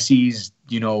 Messi's,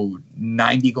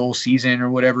 90-goal season or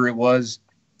whatever it was,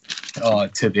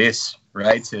 to this,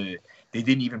 right? They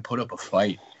didn't even put up a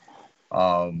fight.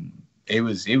 It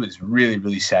was really,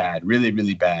 really sad, really,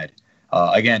 really bad.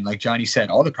 Again, like Johnny said,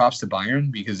 all the props to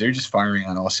Bayern because they're just firing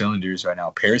on all cylinders right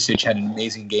now. Perisic had an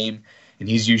amazing game, and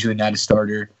he's usually not a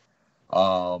starter.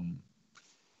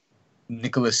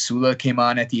 Nicolas Sula came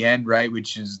on at the end, right,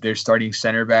 which is their starting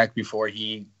center back before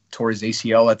he tore his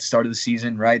ACL at the start of the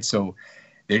season, right? So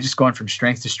they're just going from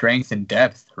strength to strength and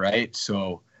depth, right?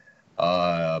 So,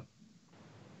 yeah.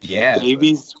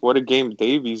 Davies, what a game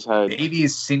Davies had.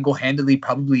 Davies single-handedly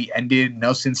probably ended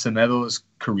Nelson Semedo's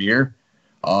career.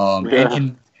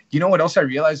 And you know what else I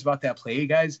realized about that play,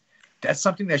 guys? That's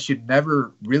something that should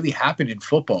never really happen in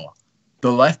football.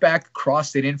 The left back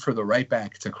crossed it in for the right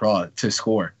back to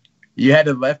score. You had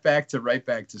a left back to right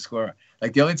back to score.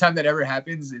 Like the only time that ever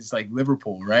happens is like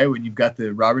Liverpool, right? When you've got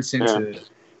the Robertson to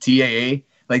TAA.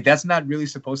 Like that's not really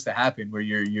supposed to happen where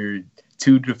your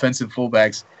 2 defensive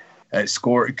fullbacks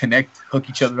hook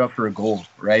each other up for a goal,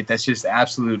 right? That's just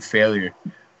absolute failure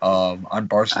on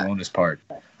Barcelona's part.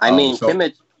 I mean,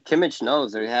 Kimmich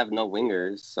knows they have no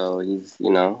wingers, so he's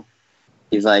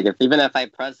like, even if I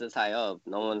press this high up,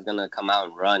 no one's gonna come out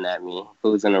and run at me.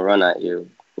 Who's gonna run at you?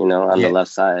 On the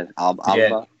left side, Alba.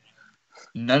 Yeah.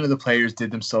 None of the players did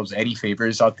themselves any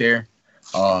favors out there.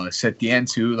 Setien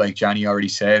too, like Johnny already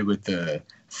said, with the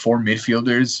 4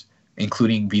 midfielders,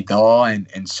 including Vidal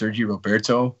and Sergi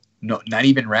Roberto. No, not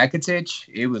even Rakitic.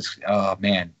 It was,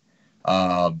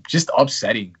 just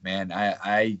upsetting, man.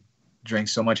 I drank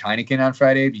so much Heineken on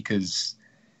Friday because,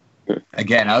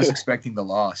 again, I was expecting the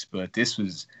loss, but this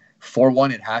was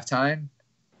 4-1 at halftime.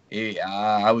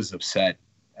 I was upset.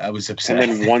 And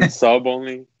then 1 sub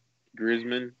only,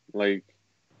 Griezmann. Like,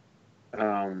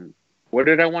 what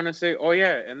did I want to say? Oh,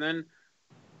 yeah. And then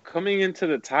coming into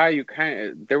the tie,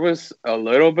 there was a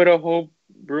little bit of hope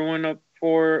brewing up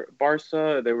for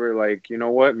Barca. They were like, you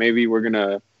know what? Maybe we're going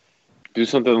to do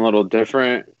something a little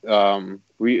different.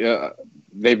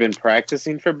 They've been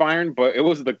practicing for Bayern, but it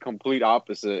was the complete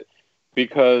opposite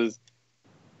because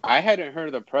I hadn't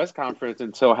heard the press conference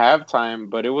until halftime,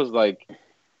 but it was like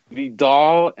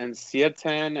Vidal and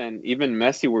Sieten and even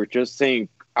Messi were just saying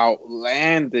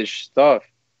outlandish stuff,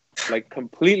 like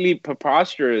completely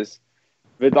preposterous.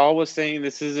 Vidal was saying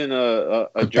this isn't a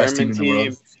German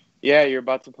team. Yeah, you're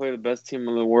about to play the best team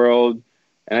in the world.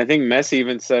 And I think Messi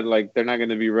even said, like, they're not going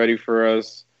to be ready for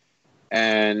us.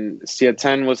 And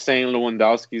Sieten was saying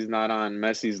Lewandowski's not on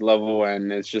Messi's level,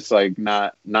 and it's just, like,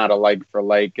 not a like for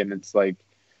like. And it's like,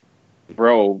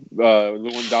 bro,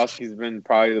 Lewandowski's been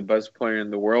probably the best player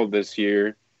in the world this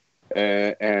year.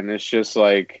 And it's just,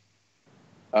 like,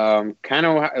 kind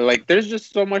of, like, there's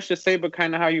just so much to say, but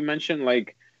kind of how you mentioned,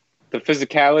 like, the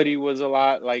physicality was a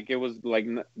lot, like, it was, like,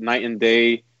 night and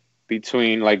day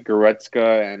between like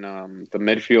Goretzka and the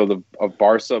midfield of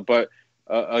Barca. But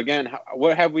again,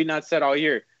 what have we not said all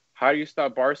year? How do you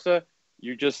stop Barca?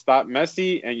 You just stop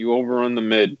Messi and you overrun the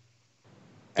mid.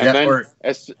 And then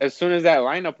as soon as that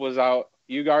lineup was out,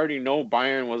 you already know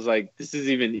Bayern was like, this is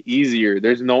even easier.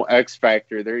 There's no X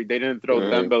factor. They didn't throw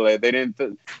Dembele. They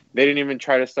didn't even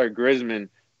try to start Griezmann.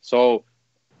 So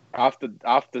off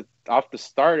the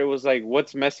start, it was like,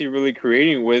 what's Messi really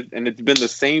creating with? And it's been the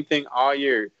same thing all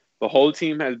year. The whole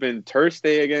team has been Ter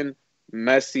Stegen,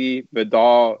 Messi,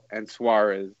 Vidal, and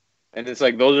Suarez. And it's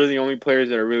like those are the only players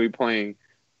that are really playing.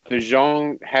 De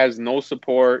Jong has no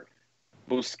support.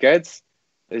 Busquets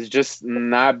has just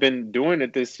not been doing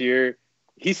it this year.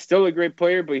 He's still a great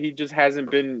player, but he just hasn't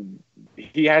been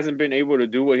able to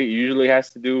do what he usually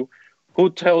has to do. Who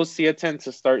tells Sieten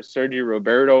to start Sergio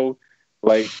Roberto?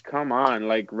 Like, come on.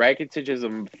 Like, Rakitic is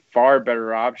a far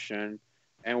better option.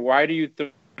 And why do you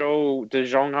throw De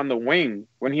Jong on the wing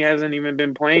when he hasn't even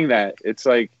been playing that? It's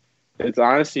like, it's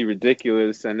honestly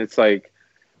ridiculous. And it's like,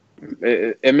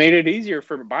 it made it easier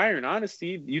for Bayern,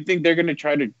 honestly. You think they're going to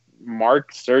try to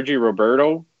mark Sergio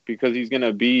Roberto because he's going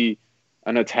to be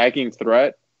an attacking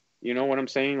threat? You know what I'm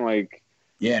saying? Like,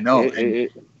 yeah, no,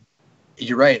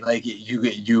 you're right. Like,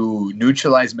 you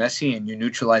neutralize Messi and you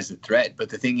neutralize the threat. But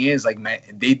the thing is, like,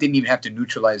 they didn't even have to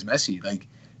neutralize Messi. Like,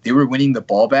 they were winning the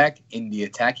ball back in the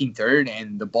attacking third,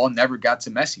 and the ball never got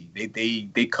to Messi.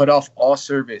 They cut off all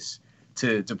service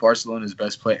to Barcelona's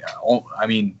best play.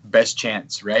 Best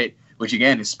chance, right? Which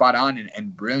again is spot on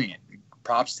and brilliant.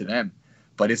 Props to them.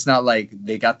 But it's not like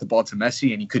they got the ball to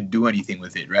Messi and he couldn't do anything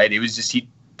with it, right? It was just he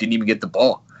didn't even get the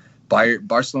ball.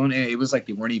 Barcelona, it was like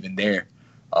they weren't even there.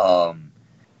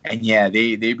 And yeah,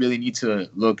 they really need to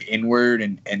look inward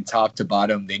and top to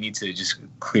bottom. They need to just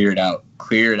clear it out.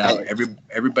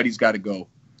 Everybody's got to go.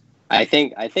 I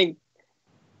think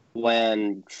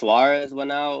when Suarez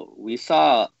went out, we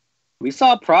saw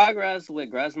progress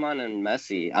with Griezmann and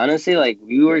Messi. Honestly, like,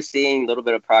 we were seeing a little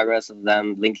bit of progress of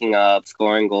them linking up,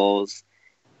 scoring goals.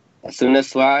 As soon as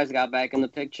Suarez got back in the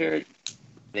picture,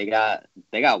 they got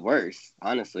worse.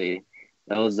 Honestly.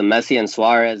 That was the Messi and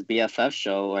Suarez BFF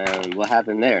show, and what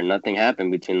happened there? Nothing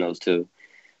happened between those two.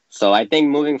 So I think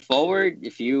moving forward,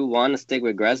 if you want to stick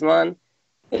with Griezmann,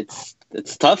 it's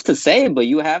tough to say, but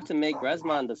you have to make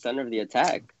Griezmann the center of the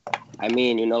attack. I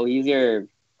mean, he's your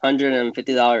 $150,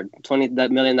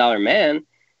 $20 million man.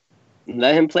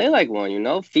 Let him play like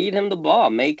one, feed him the ball,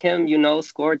 make him,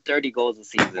 score 30 goals a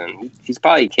season. He's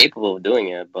probably capable of doing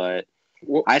it, but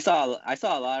I saw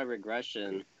a lot of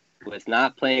regression with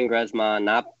not playing Griezmann,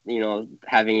 not,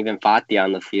 having even Fati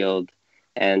on the field,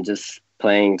 and just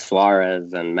playing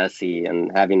Suarez and Messi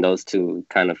and having those two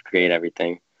kind of create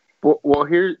everything. Well,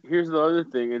 here's the other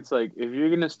thing. It's like, if you're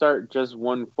going to start just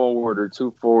one forward or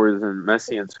two forwards and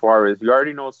Messi and Suarez, you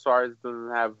already know Suarez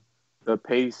doesn't have the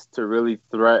pace to really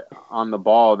threat on the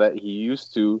ball that he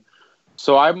used to.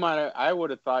 So I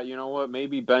would have thought,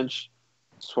 maybe bench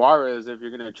Suarez if you're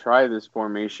going to try this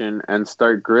formation and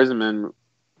start Griezmann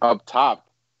up top,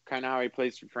 kind of how he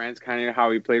plays for France, kind of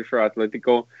how he played for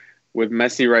Atletico, with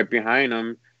Messi right behind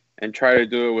him, and try to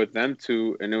do it with them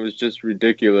two, and it was just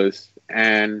ridiculous.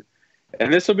 And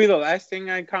this will be the last thing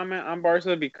I comment on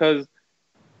Barca, because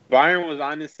Bayern was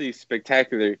honestly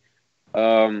spectacular.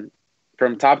 From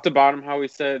top to bottom, how we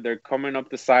said, they're coming up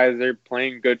the sides, they're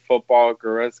playing good football.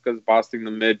 Goretzka's bossing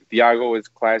the mid. Thiago is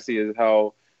classy as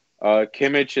hell.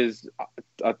 Kimmich is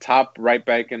a top right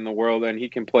back in the world, and he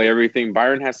can play everything.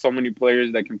 Bayern has so many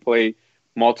players that can play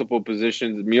multiple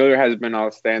positions. Müller has been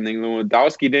outstanding.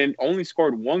 Lewandowski only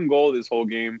scored 1 goal this whole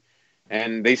game,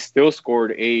 and they still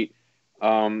scored 8.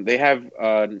 They have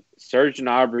Serge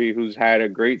Gnabry, who's had a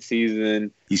great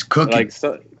season. He's cooking.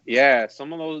 Some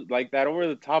of those, like, that over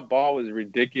the top ball was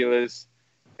ridiculous,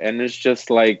 and it's just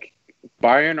like,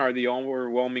 Bayern are the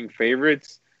overwhelming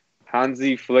favorites.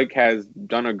 Hansi Flick has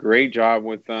done a great job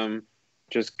with them,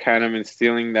 just kind of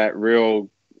instilling that real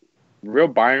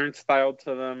Bayern style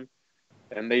to them,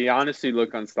 and they honestly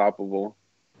look unstoppable.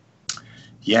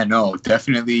 Yeah, no,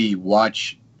 definitely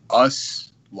watch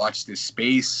us, watch this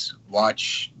space,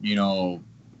 watch,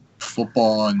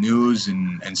 football news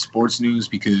and sports news,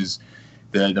 because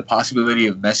the possibility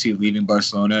of Messi leaving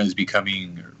Barcelona is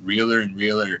becoming realer and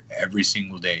realer every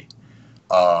single day.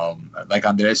 Like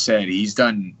Andres said, he's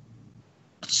done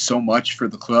so much for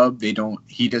the club.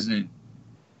 He doesn't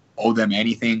owe them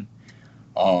anything.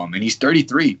 And he's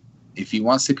 33. If he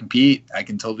wants to compete, I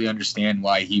can totally understand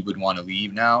why he would want to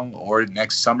leave now or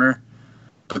next summer.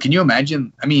 But can you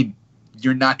imagine? I mean,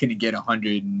 you're not going to get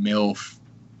 100 mil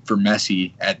for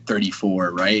Messi at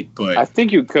 34, right? But I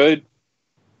think you could.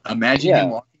 Imagine him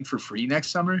walking for free next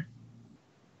summer.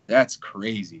 That's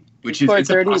crazy. It's a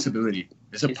possibility.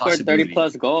 It's a possibility. He scored 30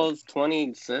 plus goals,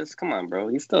 20 assists. Come on, bro.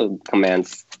 He still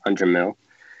commands 100 mil.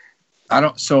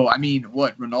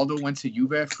 What? Ronaldo went to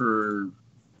Juve for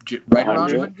right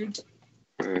around 100?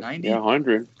 90? Yeah,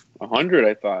 100. 100,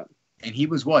 I thought. And he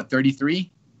was what,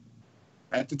 33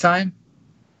 at the time?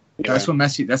 Yeah. That's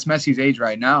Messi's age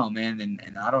right now, man.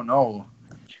 And I don't know.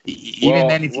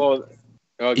 Good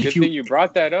thing you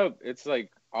brought that up. It's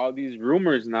like all these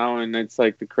rumors now, and it's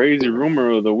like the crazy rumor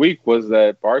of the week was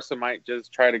that Barca might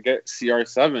just try to get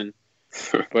CR7.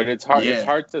 But it's hard. Yeah. It's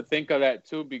hard to think of that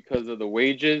too because of the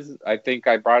wages. I think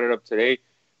I brought it up today.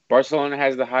 Barcelona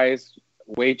has the highest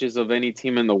wages of any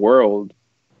team in the world.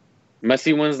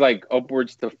 Messi wins like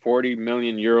upwards to 40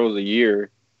 million euros a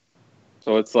year.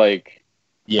 So it's like,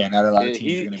 yeah, not a lot of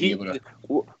teams are going to be able to.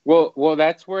 Well,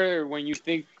 that's where when you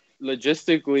think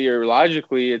logistically or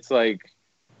logically, it's like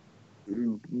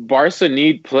Barca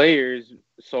need players.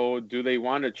 So do they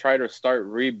want to try to start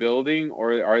rebuilding,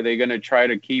 or are they going to try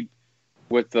to keep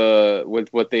with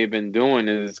what they've been doing?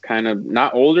 Is kind of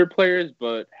not older players,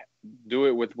 but do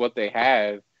it with what they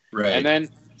have, right? And then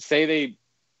say they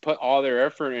put all their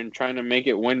effort in trying to make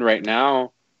it win right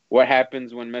now. What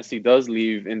happens when Messi does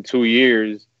leave in 2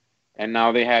 years, and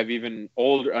now they have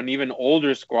an even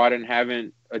older squad and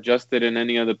haven't adjusted in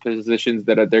any of the positions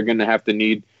that they're going to have to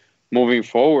need moving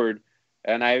forward?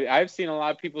 And I've seen a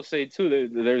lot of people say too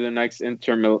that they're the next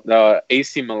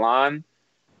AC Milan,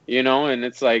 and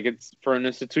it's like, it's for an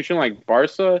institution like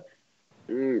Barca.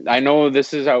 I know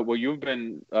this is what you've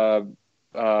been kind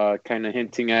of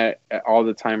hinting at all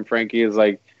the time, Frankie, is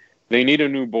like they need a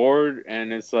new board,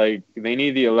 and it's like they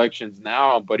need the elections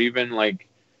now. But even like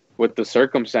with the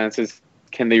circumstances,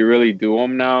 can they really do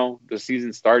them now? The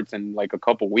season starts in like a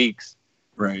couple weeks.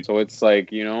 Right. So it's like,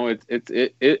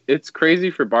 it's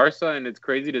crazy for Barca, and it's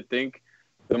crazy to think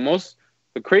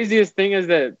the craziest thing is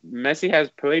that Messi has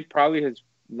played probably his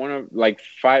one of like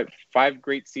five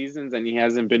great seasons, and he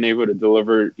hasn't been able to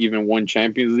deliver even one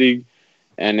Champions League.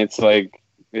 And it's like,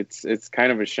 it's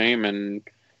kind of a shame, and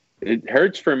it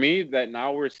hurts for me that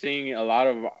now we're seeing a lot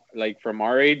of, like, from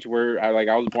our age, where I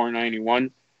was born in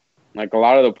 91, like a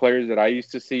lot of the players that I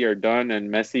used to see are done, and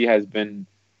Messi has been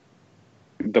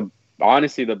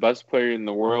honestly the best player in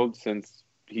the world since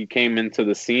he came into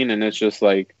the scene. And it's just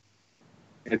like,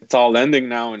 it's all ending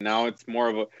now, and now it's more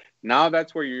of now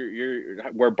that's where you're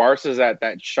where Barca's at,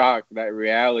 that shock, that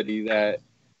reality, that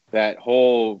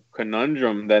whole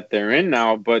conundrum that they're in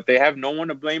now, but they have no one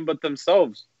to blame but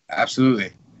themselves.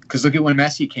 Absolutely. Because look at when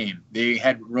Messi came. They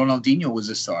had Ronaldinho was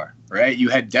a star, right? You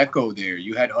had Deco there.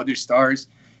 You had other stars,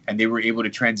 and they were able to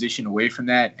transition away from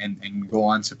that and go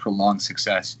on to prolonged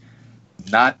success.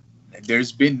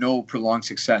 There's been no prolonged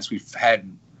success. We've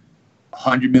had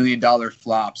 $100 million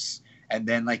flops. And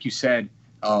then, like you said,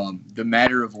 the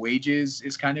matter of wages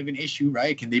is kind of an issue,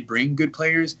 right? Can they bring good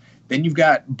players? Then you've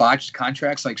got botched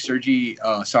contracts like Sergio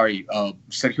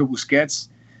Busquets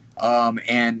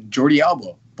and Jordi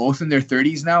Alba, both in their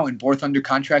 30s now and both under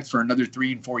contract for another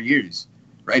 3 and 4 years,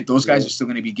 right? Those guys are still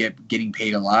going to be getting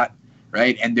paid a lot,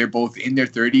 right? And they're both in their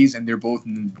 30s, and they're both,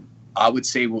 I would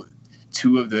say,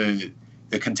 two of the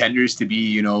contenders to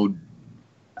be,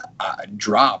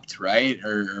 dropped, right?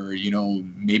 Or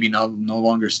maybe no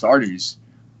longer starters.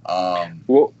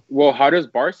 Well, how does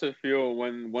Barca feel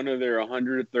when one of their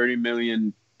 130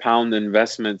 million pound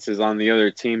investments is on the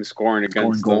other team scoring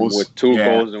against them with 2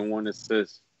 goals and 1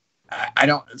 assist? I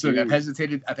don't. So I've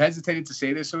hesitated to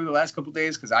say this over the last couple of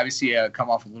days because obviously I come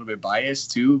off a little bit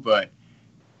biased too. But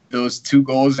those 2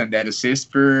 goals and that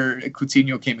assist for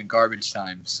Coutinho came in garbage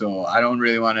time. So I don't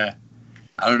really want to.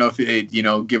 I don't know if it,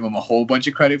 give him a whole bunch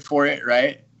of credit for it,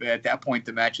 right? But at that point,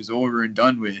 the match is over and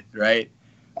done with, right?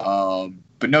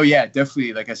 But no, yeah,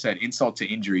 definitely, like I said, insult to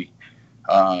injury.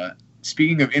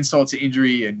 speaking of insult to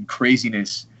injury and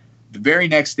craziness, the very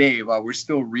next day, while we're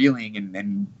still reeling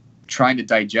and trying to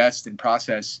digest and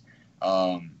process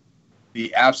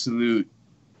the absolute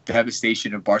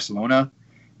devastation of Barcelona,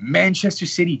 Manchester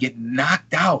City get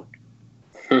knocked out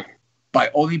by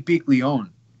Olympique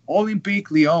Lyon. Olympique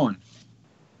Lyon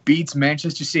beats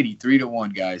Manchester City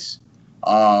 3-1, guys.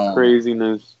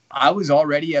 Craziness. I was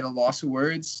already at a loss of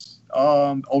words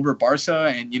over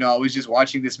Barca, and I was just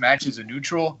watching this match as a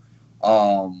neutral.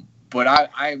 But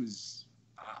I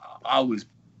was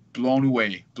blown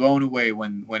away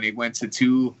when it went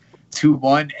to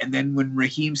 2-1, and then when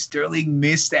Raheem Sterling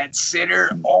missed that sitter.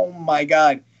 Oh my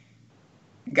God,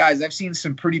 guys! I've seen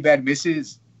some pretty bad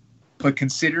misses, but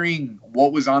considering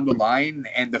what was on the line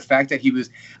and the fact that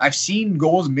I've seen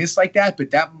goals missed like that, but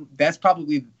that's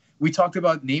probably. We talked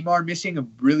about Neymar missing a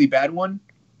really bad one.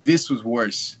 This was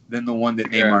worse than the one that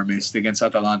Neymar missed against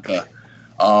Atalanta.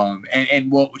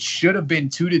 And what should have been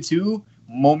 2-2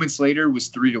 moments later was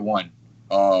 3-1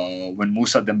 when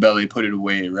Moussa Dembele put it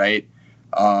away, right?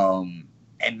 And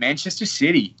Manchester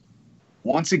City,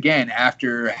 once again,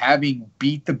 after having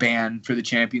beat the band for the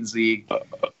Champions League,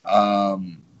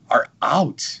 are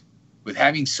out with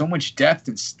having so much depth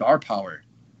and star power.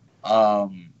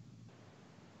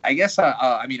 I guess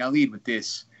I'll lead with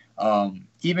this.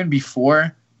 Even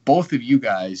before both of you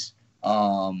guys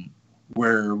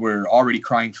were already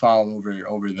crying foul over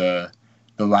the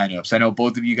lineups. I know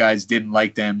both of you guys didn't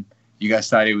like them. You guys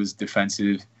thought it was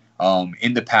defensive.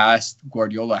 In the past,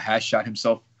 Guardiola has shot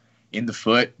himself in the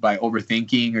foot by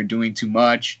overthinking or doing too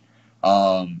much.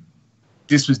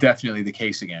 This was definitely the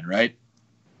case again, right?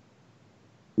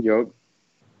 Yup.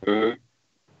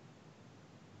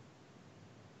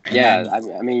 Yeah,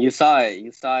 I mean, you saw it.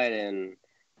 You saw it in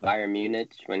Bayern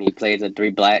Munich when he played a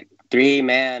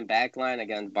three-man backline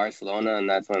against Barcelona, and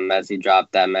that's when Messi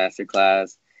dropped that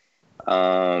masterclass.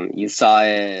 You saw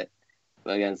it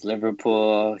against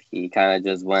Liverpool. He kind of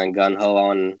just went gun-ho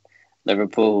on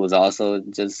Liverpool, who was also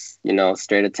just,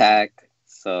 straight attack.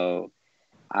 So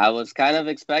I was kind of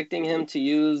expecting him to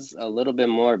use a little bit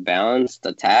more balanced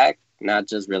attack, not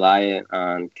just reliant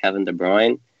on Kevin De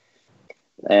Bruyne.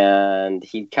 And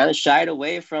he kind of shied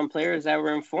away from players that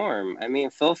were in form. I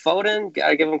mean, Phil Foden,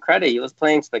 gotta give him credit. He was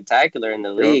playing spectacular in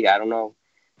the league. I don't know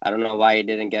why he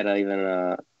didn't get even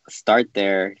a start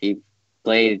there. He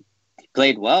played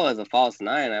well as a false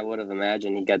nine. I would have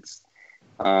imagined he gets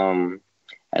at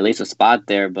least a spot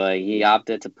there, but he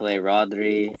opted to play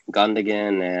Rodri,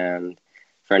 Gundogan, and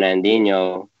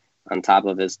Fernandinho on top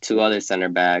of his two other center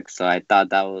backs. So I thought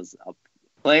that was a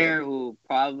player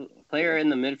in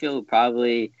the midfield who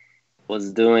probably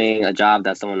was doing a job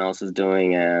that someone else was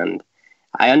doing. And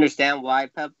I understand why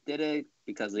Pep did it,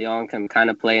 because Lyon can kind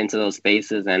of play into those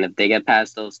spaces. And if they get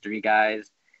past those three guys,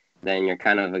 then you're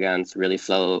kind of against really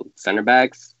slow center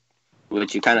backs,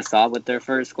 which you kind of saw with their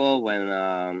first goal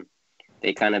when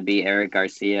they kind of beat Eric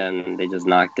Garcia and they just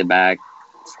knocked it back,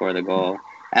 score the goal.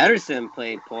 Ederson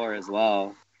played poor as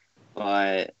well.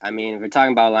 But, I mean, if we're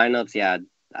talking about lineups, yeah,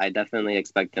 I definitely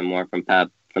expected more from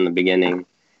Pep from the beginning.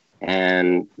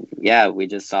 And, yeah, we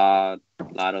just saw a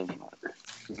lot of...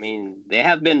 I mean, they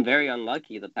have been very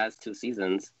unlucky the past two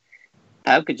seasons.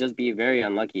 Pep could just be very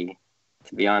unlucky,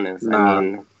 to be honest. Nah, I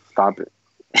mean... Stop it.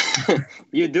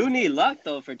 You do need luck,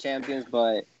 though, for champions.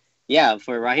 But, yeah,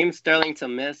 for Raheem Sterling to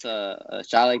miss a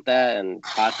shot like that and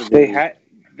possibly...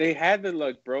 They had the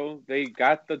luck, bro. They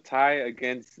got the tie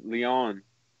against Lyon.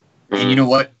 And you know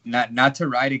what? Not to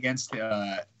ride against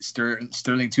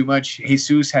Sterling too much.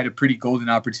 Jesus had a pretty golden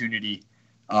opportunity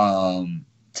to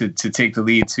take the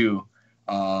lead too.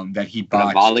 That he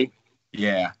botched. Volley?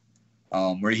 Yeah.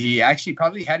 Where he actually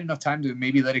probably had enough time to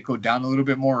maybe let it go down a little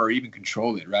bit more or even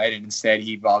control it, right? And instead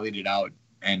he volleyed it out,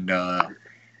 and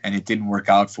it didn't work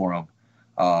out for him.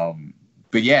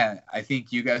 But yeah, I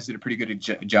think you guys did a pretty good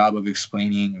job of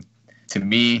explaining to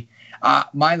me.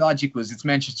 My logic was it's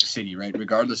Manchester City, right?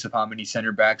 Regardless of how many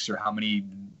center backs or how many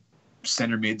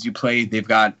center mids you play, they've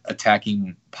got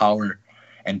attacking power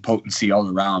and potency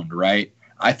all around, right?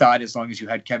 I thought as long as you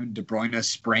had Kevin De Bruyne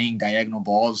spraying diagonal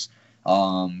balls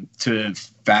to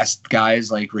fast guys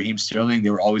like Raheem Sterling, they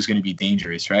were always going to be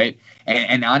dangerous, right?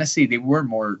 And honestly, they were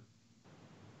more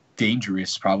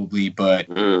dangerous probably, but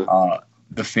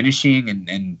the finishing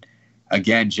and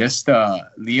again, just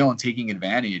Lyon taking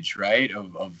advantage, right,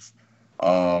 of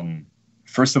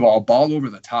first of all, ball over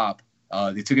the top.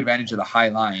 They took advantage of the high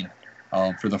line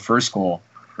for the first goal,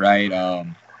 right?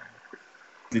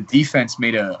 The defense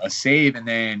made a save, and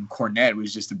then Cornet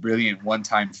was just a brilliant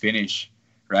one-time finish,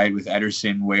 right, with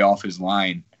Ederson way off his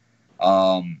line.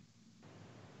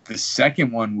 the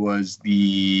second one was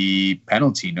the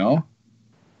penalty. No,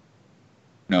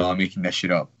 I'm making that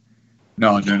shit up.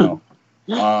 No.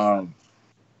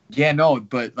 Yeah, no,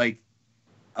 but like,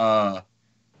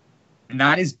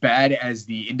 not as bad as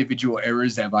the individual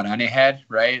errors that Varane had,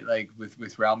 right? Like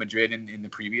with Real Madrid in the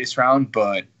previous round,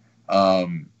 but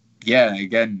yeah,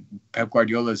 again, Pep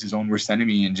Guardiola is his own worst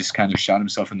enemy and just kind of shot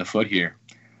himself in the foot here.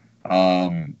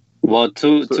 Well,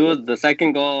 the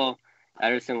second goal,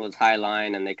 Ederson was high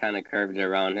line and they kind of curved it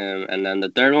around him, and then the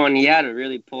third one he had a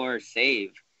really poor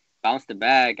save, bounced it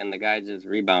back, and the guy just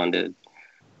rebounded.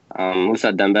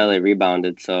 Moussa Dembele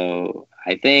rebounded, so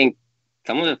I think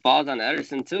some of it falls on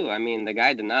Ederson too. I mean, the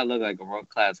guy did not look like a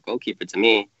world-class goalkeeper to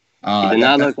me. He did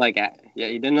not look like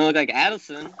he didn't look like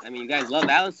Alisson. I mean, you guys love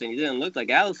Alisson. He didn't look like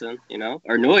Alisson,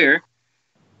 or Neuer.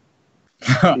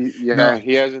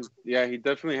 He hasn't. Yeah, he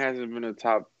definitely hasn't been a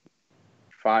top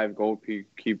 5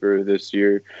 goalkeeper this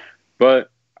year. But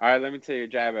all right, let me take a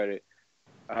jab at it.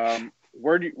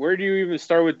 Where do you even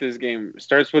start with this game?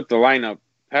 Starts with the lineup.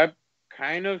 Pep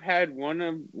kind of had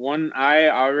one eye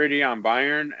already on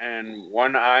Bayern and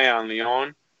one eye on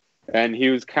Lyon, and he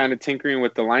was kind of tinkering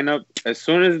with the lineup.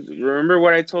 Remember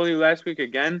what I told you last week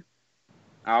again?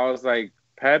 I was like,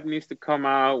 Pep needs to come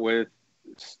out with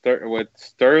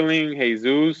Sterling,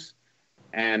 Jesus,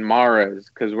 and Mahrez,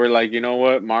 because we're like, you know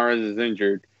what, Mahrez is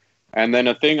injured. And then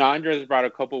a thing Andres brought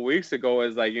a couple weeks ago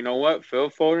is like, you know what, Phil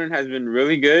Foden has been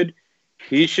really good.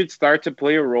 He should start to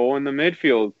play a role in the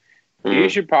midfield. He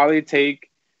should probably take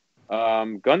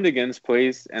Gundogan's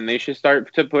place, and they should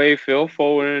start to play Phil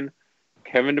Foden,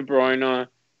 Kevin De Bruyne,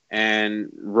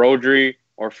 and Rodri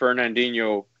or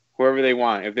Fernandinho, whoever they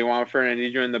want. If they want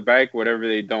Fernandinho in the back, whatever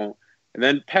they don't. And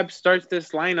then Pep starts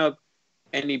this lineup,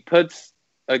 and he puts,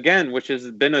 again, which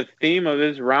has been a theme of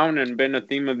this round and been a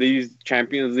theme of these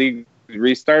Champions League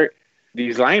restart,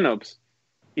 these lineups.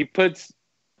 He puts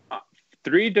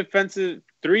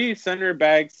 3 center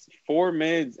backs, 4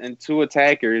 mids, and 2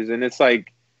 attackers. And it's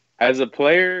like, as a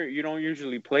player, you don't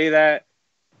usually play that.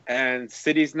 And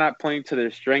City's not playing to their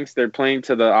strengths. They're playing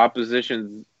to the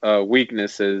opposition's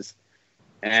weaknesses.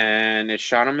 And it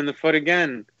shot him in the foot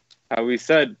again. How we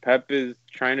said, Pep is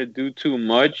trying to do too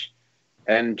much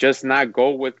and just not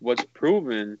go with what's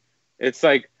proven. It's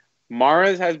like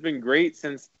Mahrez has been great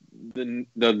since the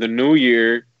new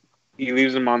year. He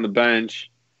leaves him on the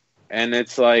bench. And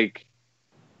it's like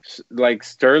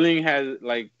Sterling has,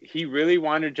 like, he really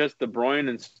wanted just De Bruyne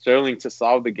and Sterling to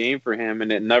solve the game for him,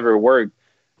 and it never worked.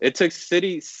 It took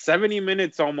City 70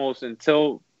 minutes almost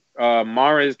until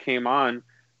Mahrez came on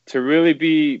to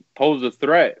really pose a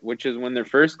threat, which is when their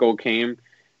first goal came.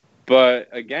 But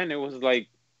again, it was like,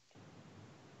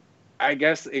 I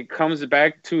guess it comes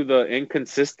back to the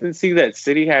inconsistency that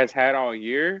City has had all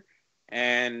year.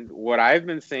 And what I've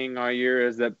been saying all year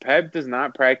is that Pep does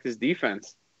not practice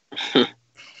defense.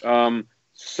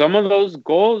 Some of those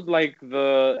goals, like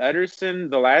the Ederson,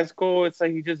 the last goal, it's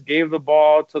like he just gave the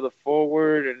ball to the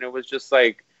forward, and it was just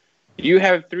like, you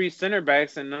have 3 center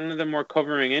backs and none of them were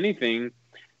covering anything.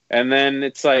 And then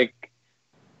it's like,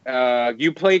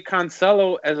 you play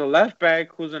Cancelo as a left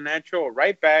back who's a natural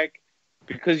right back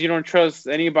because you don't trust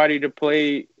anybody to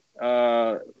play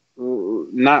left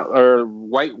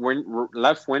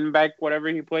wing back, whatever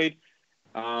he played.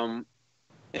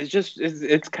 It's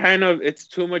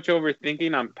too much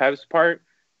overthinking on Pep's part,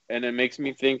 and it makes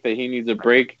me think that he needs a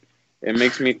break. It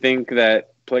makes me think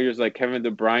that players like Kevin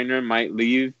De Bruyne might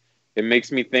leave. It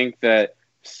makes me think that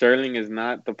Sterling is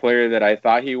not the player that I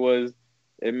thought he was.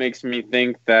 It makes me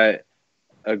think that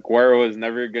Aguero is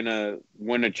never going to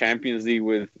win a Champions League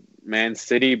with Man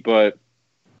City, but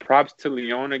props to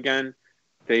Lyon again.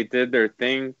 They did their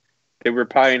thing. They were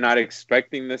probably not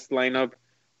expecting this lineup.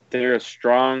 They're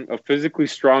a physically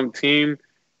strong team,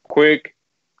 quick,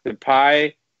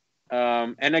 Depay.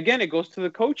 And again, it goes to the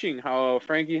coaching, how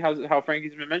Frankie's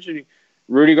been mentioning.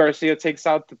 Rudy Garcia takes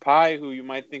out Depay, who you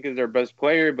might think is their best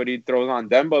player, but he throws on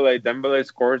Dembele. Dembele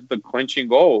scores the clinching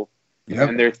goal,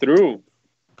 and they're through.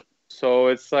 So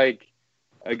it's like,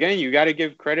 again, you got to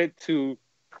give credit to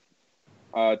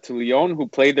Lyon, who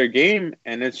played their game,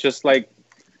 and it's just like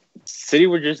City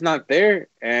were just not there,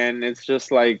 and it's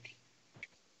just like,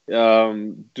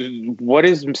 what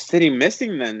is City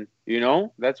missing then?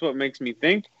 That's what makes me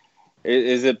think.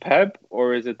 Is it Pep,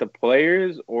 or is it the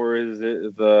players, or is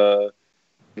it the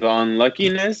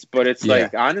unluckiness? But it's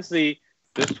like, honestly,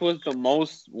 this was the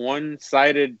most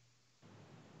one-sided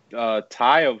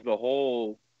tie of the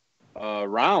whole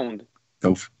round.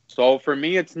 So for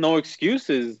me, it's no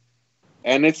excuses.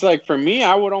 And it's like, for me,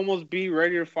 I would almost be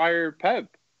ready to fire Pep,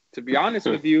 to be honest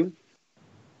with you.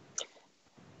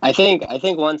 I think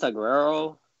once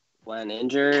Aguero when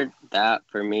injured, that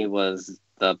for me was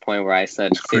the point where I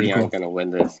said City critical. aren't going to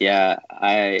win this. Yeah,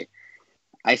 I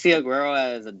see Aguero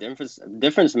as a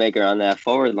difference maker on that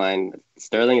forward line.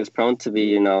 Sterling is prone to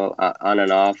be, on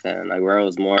and off, and Aguero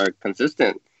is more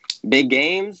consistent. Big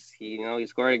games, he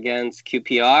scored against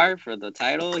QPR for the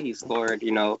title. He scored,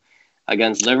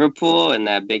 against Liverpool in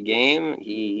that big game.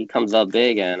 He comes up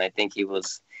big, and I think he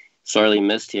was sorely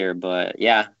missed here. But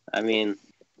yeah, I mean,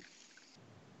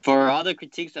 for all the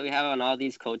critiques that we have on all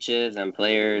these coaches and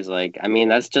players,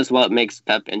 that's just what makes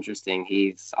Pep interesting.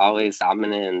 He's always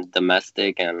dominant and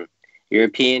domestic, and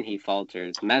European, he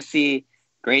falters. Messi,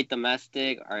 great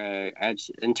domestic, or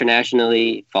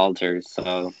internationally falters.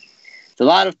 So it's a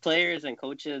lot of players and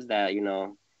coaches that,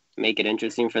 make it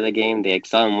interesting for the game. They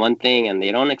excel in one thing and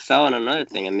they don't excel in another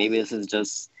thing. And maybe this is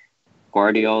just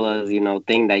Guardiola's,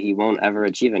 thing that he won't ever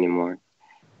achieve anymore.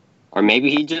 Or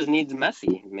maybe he just needs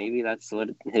Messi. Maybe that's what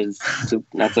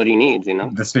he needs,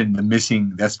 That's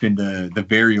been the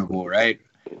variable, right?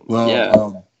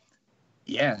 Well,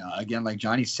 again, like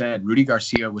Johnny said, Rudy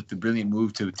Garcia with the brilliant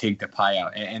move to take Depay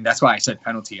out. And that's why I said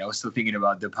penalty. I was still thinking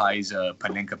about Depay's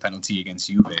Panenka penalty against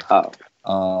Juve.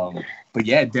 But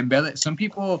yeah, Dembele, some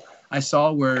people I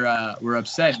saw were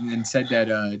upset and said that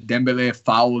Dembele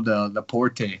fouled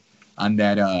Laporte on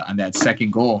that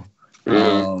second goal.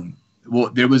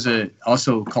 Well, there was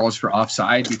also calls for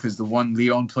offside because the one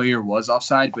Lyon player was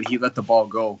offside, but he let the ball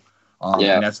go.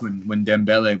 And that's when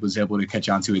Dembele was able to catch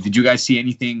onto it. Did you guys see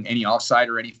any offside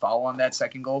or any foul on that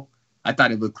second goal? I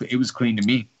thought it was clean to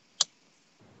me.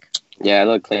 Yeah, it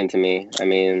looked clean to me. I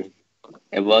mean,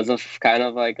 it was kind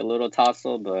of like a little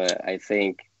tussle, but I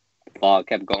think the ball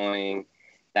kept going.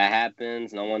 That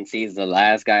happens. No one sees the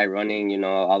last guy running,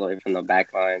 all the way from the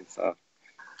back line. So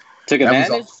took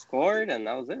advantage, scored, and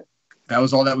that was it. That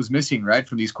was all that was missing, right,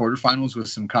 from these quarterfinals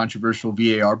was some controversial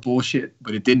VAR bullshit,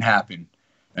 but it didn't happen.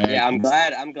 I'm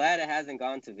glad it hasn't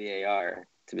gone to VAR,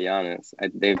 to be honest.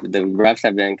 The refs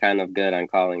have been kind of good on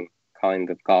calling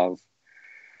good calls.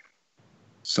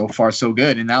 So far, so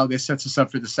good. And now this sets us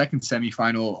up for the second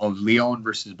semifinal of Lyon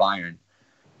versus Bayern.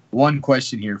 One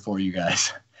question here for you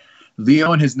guys.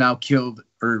 Lyon has now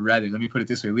let me put it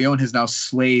this way. Lyon has now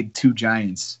slayed two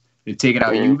giants. They've taken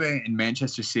out Juve and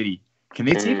Manchester City. Can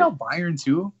they take out Bayern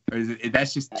too? Or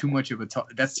that's just too much of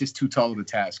that's just too tall of a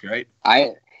task, right?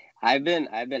 I've been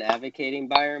advocating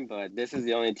Bayern, but this is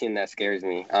the only team that scares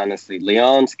me, honestly.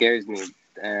 Lyon scares me,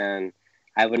 and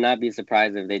I would not be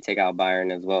surprised if they take out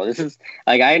Bayern as well. This is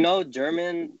I know the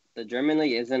German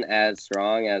league isn't as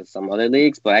strong as some other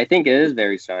leagues, but I think it is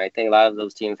very strong. I think a lot of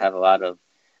those teams have a lot of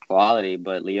quality,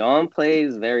 but Lyon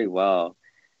plays very well.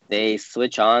 They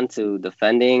switch on to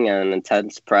defending and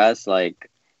intense press,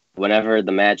 whenever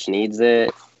the match needs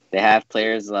it. They have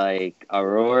players like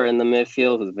Aurora in the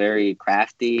midfield who's very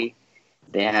crafty.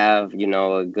 They have,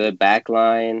 a good back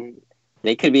line.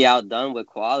 They could be outdone with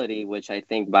quality, which I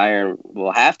think Bayern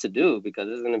will have to do because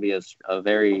this is going to be a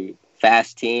very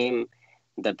fast team.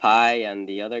 Depay and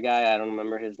the other guy, I don't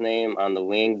remember his name, on the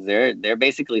wings. They're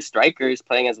basically strikers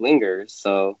playing as wingers.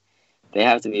 So they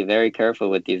have to be very careful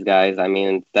with these guys. I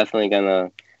mean, it's definitely going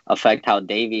to affect how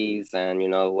Davies and,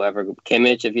 whoever,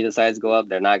 Kimmich, if he decides to go up,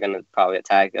 they're not going to probably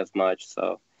attack as much.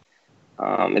 So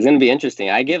it's going to be interesting.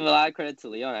 I give a lot of credit to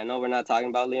Lyon. I know we're not talking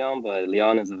about Lyon, but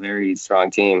Lyon is a very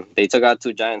strong team. They took out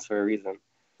two giants for a reason.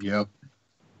 Yep.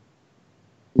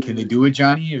 Can they do it,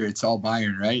 Johnny, or it's all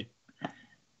Bayern, right?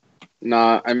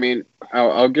 Nah, I mean,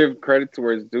 I'll give credit to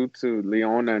where it's due to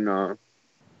Lyon, and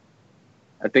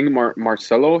I think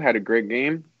Marcelo had a great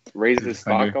game, raised his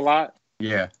stock a lot.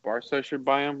 Yeah. Barca should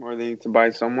buy him, or they need to buy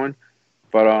someone.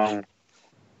 But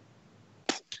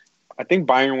I think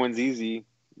Bayern wins easy.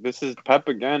 This is Pep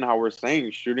again, how we're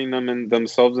saying, shooting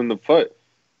themselves in the foot.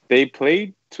 They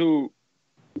played to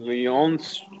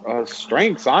Lyon's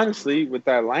strengths, honestly, with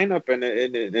that lineup.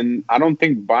 And I don't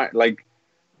think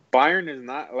Bayern is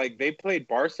not they played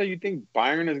Barca. You think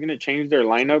Bayern is going to change their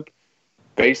lineup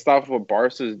based off what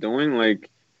Barca is doing?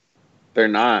 They're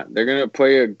not. They're going to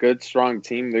play a good, strong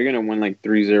team. They're going to win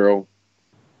 3-0.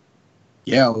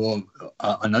 Yeah, well,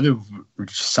 another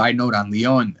side note on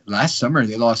Lyon. Last summer,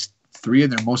 they lost three of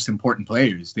their most important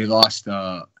players. They lost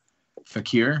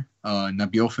Fekir.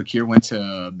 Nabil Fekir went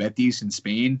to Betis in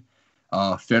Spain.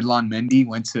 Ferland Mendy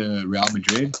went to Real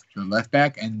Madrid, the left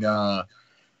back. And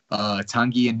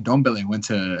Tanguy Ndombele went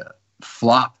to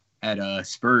flop at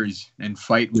Spurs and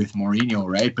fight with Mourinho,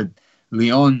 right? But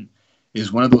Lyon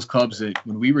is one of those clubs that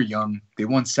when we were young, they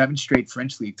won 7 straight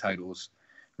French league titles,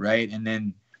 right? And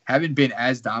then haven't been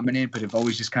as dominant, but have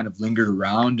always just kind of lingered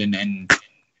around and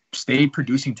stayed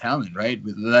producing talent, right?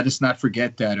 Let us not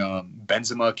forget that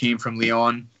Benzema came from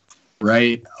Lyon.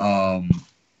 right?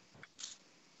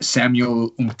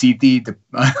 Samuel Umtiti,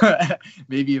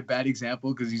 maybe a bad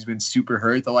example because he's been super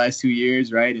hurt the last 2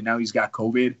 years, right? And now he's got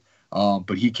COVID.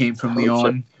 But he came from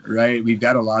Lyon, right? We've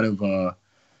got a lot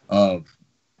of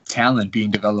talent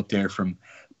being developed there from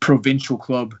provincial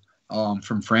club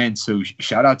from France. So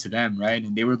shout out to them, right?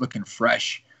 And they were looking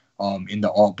fresh in the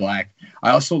all black.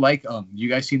 I also like you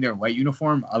guys seen their white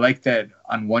uniform. I like that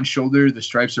on one shoulder the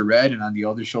stripes are red and on the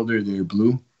other shoulder they're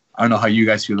blue. I don't know how you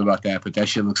guys feel about that, but that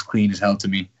shit looks clean as hell to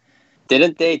me.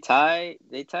 Didn't they tie?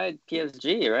 They tied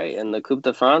PSG, right, in the Coupe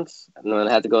de France, and then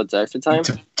it had to go to extra time.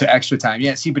 To extra time,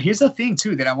 yeah. See, but here's the thing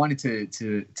too that I wanted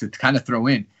to kind of throw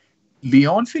in.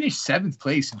 Lyon finished 7th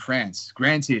place in France.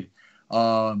 Granted,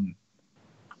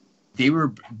 they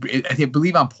were, I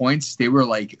believe, on points they were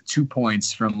like 2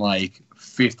 points from like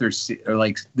 5th or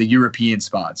like the European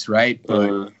spots, right?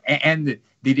 But and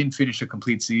they didn't finish a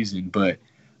complete season, but.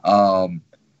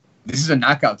 This is a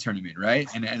knockout tournament, right?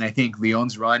 And I think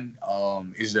Lyon's run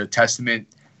is a testament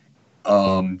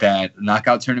that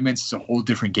knockout tournaments is a whole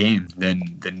different game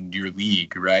than your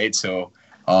league, right? So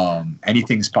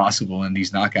anything's possible in these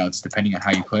knockouts depending on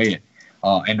how you play it.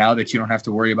 And now that you don't have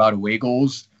to worry about away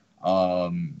goals,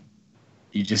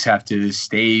 you just have to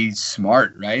stay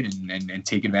smart, right? And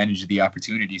take advantage of the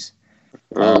opportunities.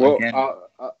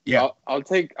 Yeah, I'll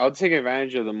take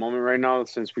advantage of the moment right now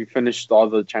since we finished all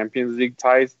the Champions League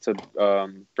ties to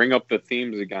bring up the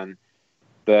themes again.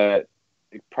 That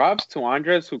props to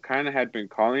Andres, who kind of had been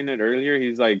calling it earlier.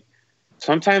 He's like,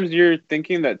 sometimes you're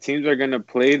thinking that teams are going to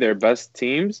play their best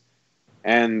teams,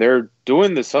 and they're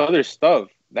doing this other stuff.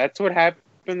 That's what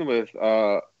happened with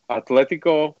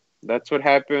Atletico. That's what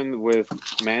happened with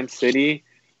Man City,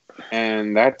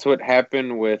 and that's what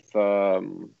happened with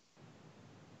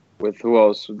who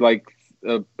else? Like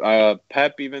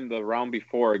Pep, even the round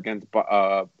before against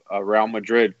Real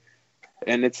Madrid.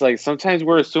 And it's like sometimes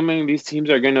we're assuming these teams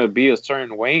are going to be a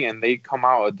certain way and they come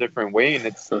out a different way. And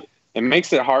it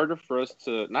makes it harder for us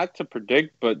to not to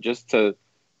predict, but just to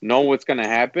know what's going to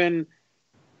happen.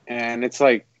 And it's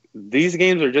like these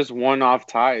games are just one-off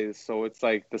ties. So it's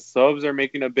like the subs are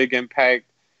making a big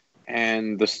impact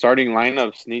and the starting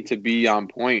lineups need to be on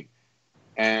point.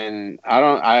 And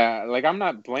I'm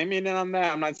not blaming it on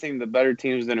that. I'm not saying the better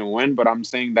teams didn't win, but I'm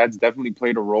saying that's definitely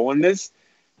played a role in this.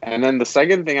 And then the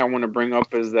second thing I want to bring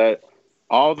up is that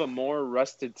all the more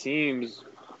rested teams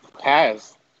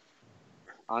passed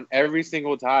on every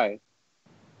single tie.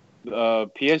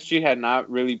 PSG had not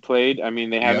really played. I mean,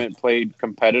 they haven't played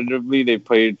competitively. They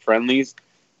played friendlies.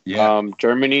 Yeah.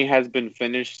 Germany has been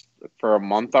finished for a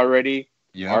month already.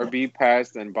 Yeah. RB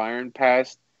passed and Bayern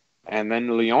passed. And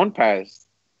then Lyon passed.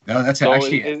 No, that's so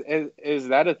actually... Is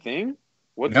that a thing?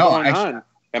 What's going on?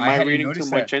 Am I reading too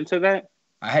much into that?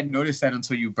 I hadn't noticed that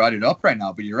until you brought it up right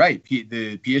now, but you're right.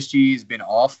 The PSG has been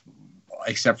off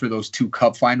except for those 2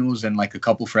 cup finals and like a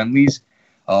couple friendlies.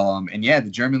 And yeah, the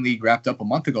German league wrapped up a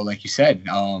month ago, like you said.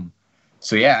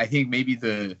 So yeah, I think maybe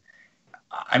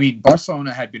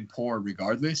Barcelona had been poor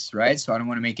regardless, right? So I don't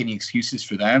want to make any excuses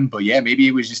for them, but yeah, maybe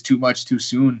it was just too much too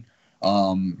soon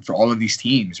for all of these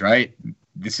teams, right?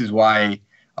 This is why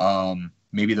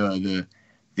maybe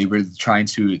they were trying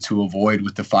to avoid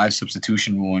with the 5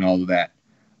 substitution rule and all of that.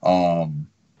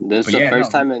 This is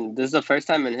the first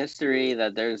time in history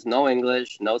that there's no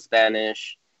English, no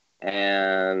Spanish,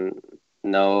 and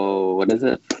no, what is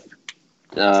it?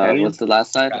 What's the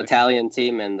last side? Italian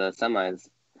team in the semis.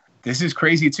 This is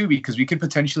crazy too because we could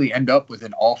potentially end up with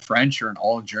an all French or an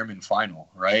all German final,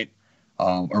 right?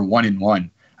 Or 1-1.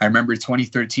 I remember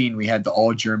 2013 we had the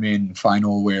all German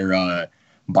final where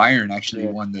Bayern actually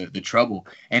won the treble.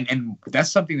 And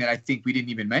that's something that I think we didn't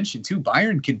even mention too.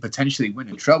 Bayern can potentially win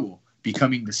a treble,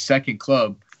 becoming the second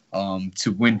club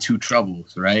to win 2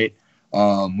 trebles, right?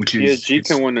 Which is PSG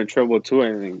can win a treble too,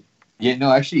 I think. Yeah,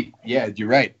 no, actually, yeah, you're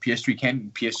right. PSG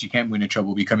can win a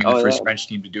treble, becoming the first French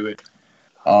team to do it.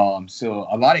 So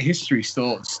a lot of history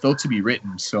still to be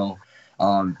written. So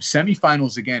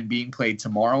semifinals again being played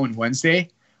tomorrow and Wednesday.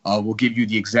 We'll give you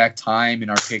the exact time and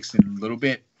our picks in a little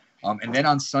bit. And then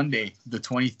on Sunday, the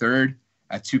 23rd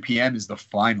at 2 p.m. is the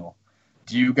final.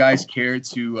 Do you guys care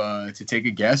to take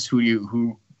a guess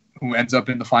who ends up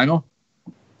in the final?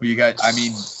 Who you got? I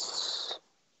mean,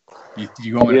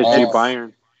 you going PSG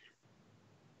Bayern.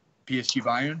 PSG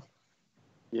Bayern?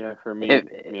 Yeah, for me.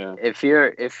 If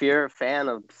you're a fan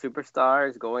of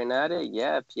superstars going at it,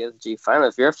 yeah, PSG final.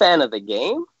 If you're a fan of the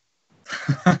game,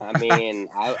 I mean,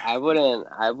 I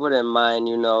wouldn't mind,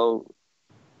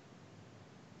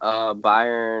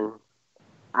 Bayern.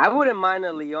 I wouldn't mind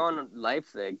a Lyon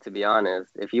Leipzig, to be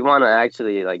honest. If you want to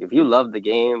actually, if you love the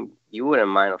game, you wouldn't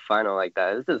mind a final like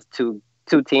that. It's just two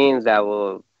teams that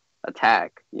will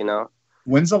attack, you know?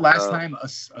 When's the last time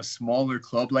a smaller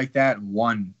club like that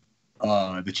won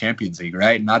the Champions League,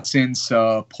 right? Not since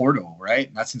Porto,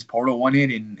 right? Not since Porto won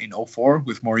it in 2004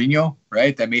 with Mourinho,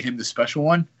 right? That made him the special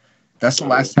one. That's the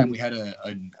last time we had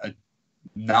a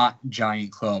not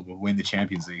giant club win the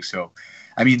Champions League. So,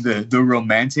 I mean, the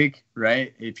romantic,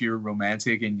 right? If you're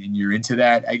romantic and you're into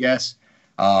that, I guess.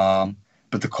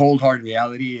 But the cold hard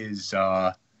reality is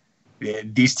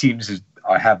these teams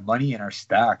have money and are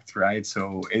stacked, right?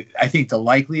 So I think the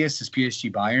likeliest is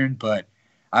PSG Bayern, but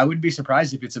I wouldn't be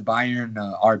surprised if it's a Bayern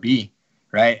RB,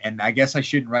 right? And I guess I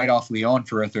shouldn't write off Lyon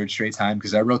for a third straight time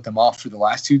because I wrote them off for the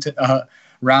last two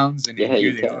rounds, and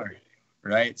here they are,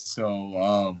 right?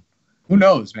 So who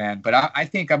knows, man? But I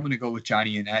think I'm going to go with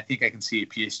Johnny, and I think I can see a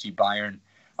PSG Bayern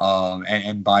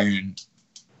and Bayern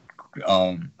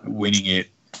winning it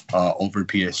over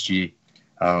PSG.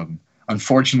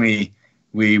 Unfortunately,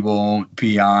 we won't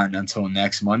be on until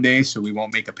next Monday, so we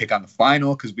won't make a pick on the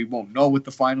final because we won't know what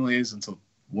the final is until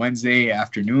Wednesday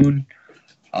afternoon.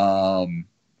 But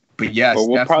yes,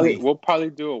 we'll probably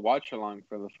do a watch along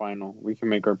for the final. We can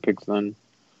make our picks then.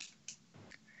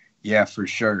 Yeah, for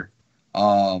sure.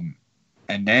 And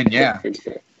then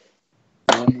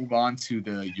we'll move on to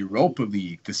the Europa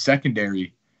League, the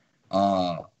secondary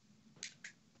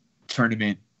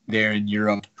tournament there in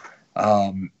Europe.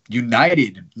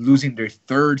 United losing their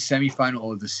third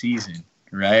semifinal of the season,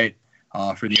 right?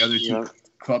 For the other two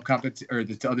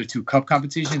the other two cup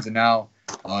competitions, and now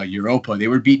Europa. They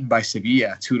were beaten by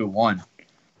Sevilla 2-1.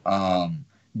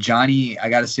 Johnny, I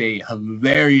gotta say,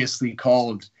 hilariously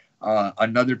called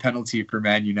another penalty for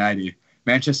Man United.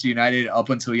 Manchester United, up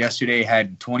until yesterday,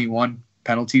 had 21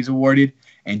 penalties awarded,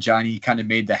 and Johnny kind of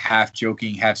made the half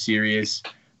joking, half serious.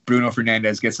 Bruno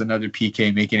Fernandes gets another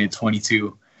PK, making it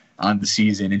 22 on the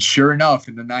season. And sure enough,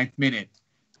 in the 9th minute,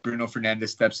 Bruno Fernandes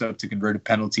steps up to convert a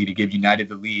penalty to give United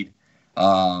the lead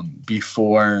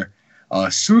before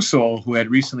Suso, who had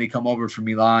recently come over from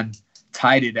Milan,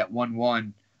 tied it at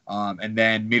 1-1. And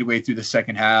then midway through the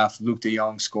second half, Luke de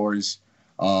Jong scores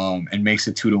and makes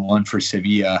it 2-1 for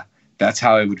Sevilla. That's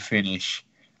how it would finish.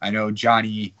 I know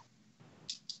Johnny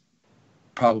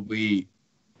probably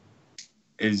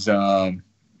is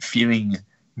feeling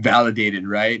validated,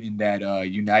 right? In that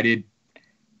United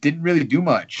didn't really do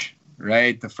much,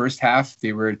 right? The first half,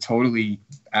 they were totally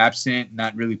absent,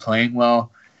 not really playing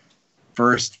well.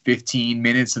 First 15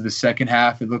 minutes of the second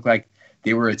half, it looked like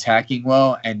they were attacking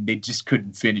well, and they just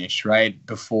couldn't finish, right?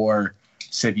 Before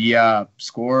Sevilla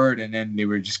scored, and then they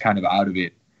were just kind of out of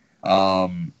it.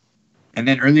 And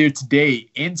then earlier today,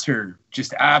 Inter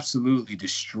just absolutely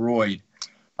destroyed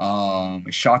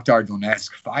Shakhtar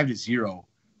Donetsk 5-0.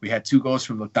 We had 2 goals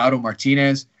from Lautaro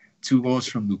Martinez, 2 goals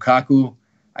from Lukaku.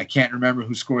 I can't remember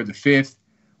who scored the 5th.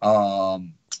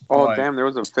 Damn, there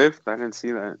was a 5th? I didn't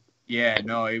see that. Yeah,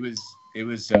 no, it was that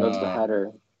was the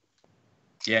header.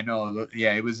 Yeah, no,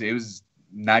 yeah, it was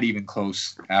not even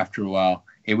close after a while.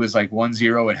 It was like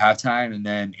 1-0 at halftime, and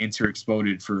then Inter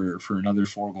exploded for another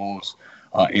 4 goals.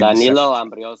 Danilo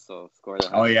Ambrosio scored.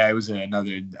 Oh yeah, it was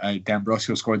another.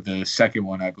 D'Ambrosio scored the second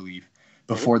one, I believe,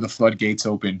 before the floodgates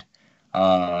opened,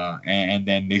 and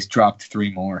then they dropped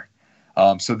 3 more.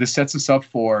 So this sets us up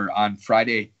for on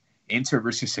Friday, Inter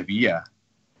versus Sevilla.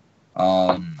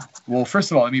 Well,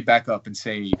 first of all, let me back up and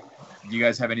say, do you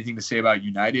guys have anything to say about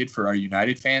United for our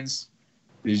United fans?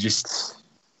 It's just.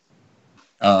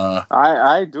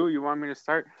 I do. You want me to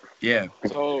start? Yeah.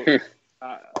 So.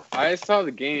 I saw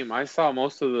the game. I saw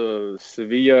most of the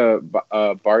Sevilla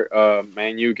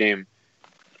Man U game,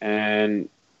 and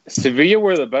Sevilla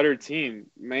were the better team.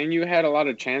 Man U had a lot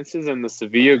of chances, and the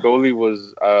Sevilla goalie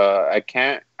was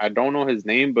I don't know his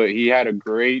name, but he had a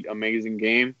great, amazing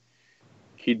game.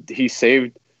 He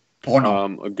saved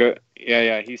a good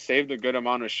he saved a good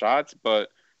amount of shots, but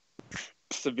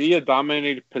Sevilla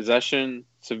dominated possession.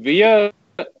 Sevilla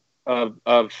of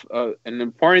an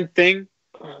important thing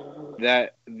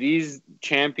that these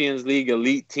Champions League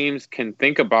elite teams can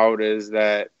think about is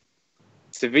that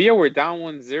Sevilla were down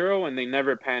 1-0 and they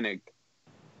never panicked.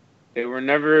 They were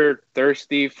never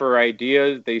thirsty for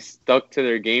ideas. They stuck to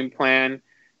their game plan.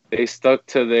 They stuck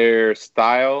to their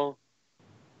style.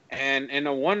 And in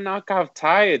a one knockout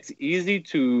tie, it's easy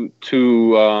to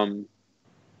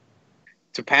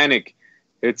panic.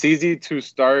 It's easy to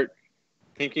start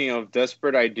thinking of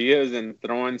desperate ideas and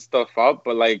throwing stuff up,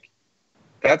 but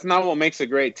that's not what makes a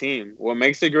great team. What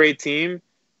makes a great team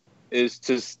is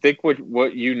to stick with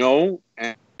what you know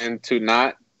and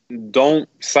to don't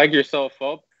psych yourself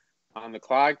up on the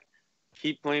clock.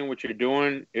 keep playing what you're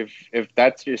doing. If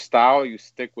that's your style, you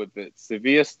stick with it.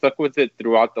 Sevilla stuck with it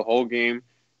throughout the whole game.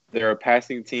 They're a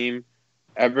passing team.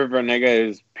 Ever Banega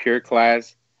is pure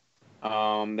class.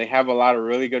 They have a lot of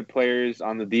really good players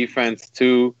on the defense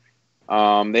too.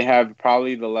 They have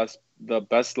probably the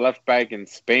best left back in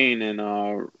Spain, in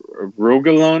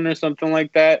Rugalon or something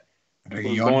like that.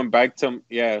 Who's going back to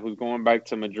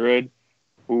Madrid,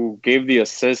 who gave the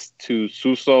assist to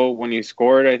Suso when he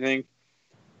scored, I think.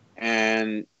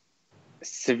 And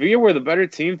Sevilla were the better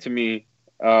team to me.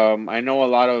 I know a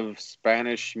lot of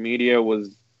English media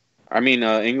was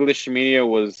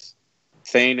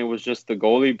saying it was just the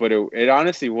goalie, but it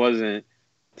honestly wasn't.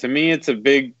 To me, it's a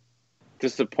big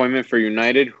disappointment for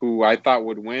United, who I thought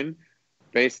would win.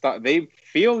 They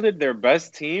fielded their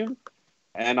best team,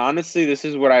 and honestly, this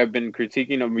is what I've been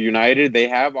critiquing of United. They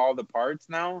have all the parts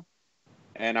now,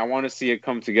 and I want to see it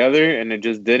come together, and it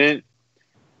just didn't.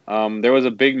 There was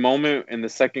a big moment in the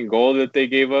second goal that they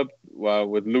gave up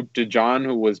with Luke de Jong,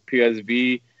 who was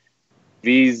PSV's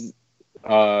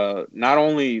not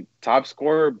only top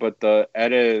scorer, but the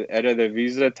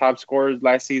Eredivisie top scorers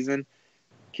last season.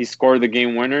 He scored the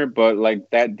game winner, but like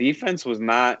that defense was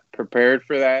not prepared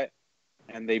for that,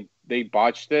 and they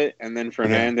botched it. And then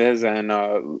Fernandez and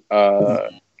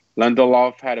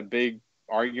Lindelof had a big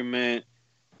argument.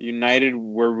 United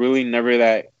were really never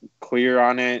that clear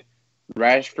on it.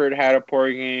 Rashford had a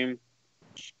poor game.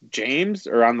 James,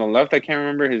 or on the left, I can't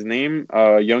remember his name,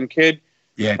 young kid.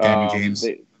 Yeah, Danny James.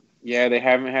 They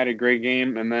haven't had a great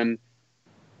game. And then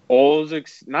Ole's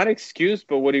not excuse,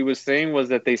 but what he was saying was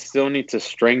that they still need to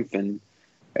strengthen.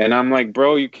 And I'm like,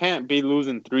 bro, you can't be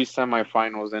losing 3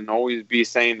 semifinals and always be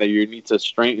saying that you need to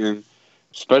strengthen,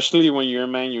 especially when you're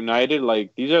Man United.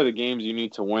 Like, these are the games you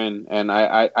need to win. And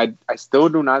I still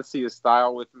do not see a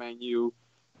style with Man U.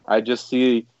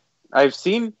 I've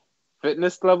seen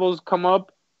fitness levels come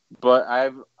up, but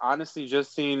I've honestly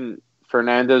just seen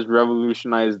Fernandez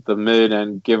revolutionize the mid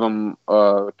and give him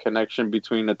a connection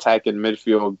between attack and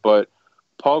midfield. But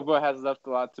Pogba has left a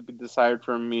lot to be desired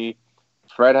from me.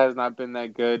 Fred has not been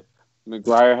that good.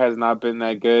 Maguire has not been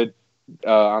that good.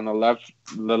 On the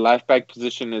left back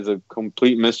position is a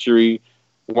complete mystery.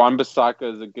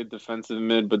 Wan-Bissaka is a good defensive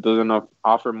mid, but doesn't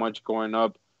offer much going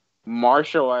up.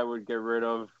 Marshall, I would get rid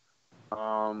of.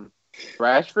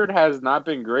 Rashford has not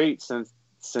been great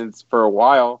since for a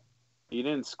while. He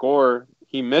didn't score.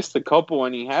 He missed a couple,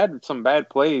 and he had some bad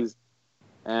plays.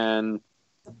 And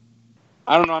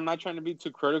I don't know. I'm not trying to be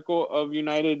too critical of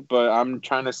United, but I'm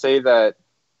trying to say that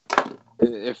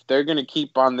if they're going to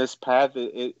keep on this path,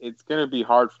 it's going to be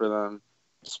hard for them,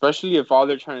 especially if all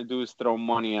they're trying to do is throw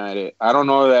money at it. I don't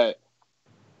know that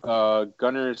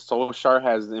Gunnar Solskjaer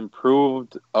has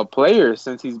improved a player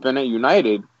since he's been at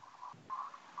United.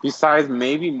 Besides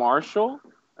maybe Marshall,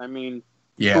 I mean,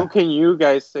 who can you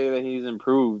guys say that he's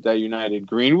improved at United?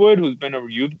 Greenwood, who's been a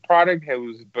youth product,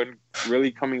 who's been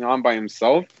really coming on by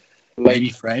himself. Like, maybe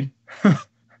Fred.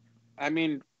 I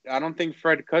mean, I don't think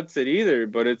Fred cuts it either,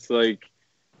 but it's like,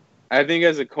 I think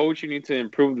as a coach, you need to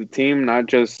improve the team, not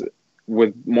just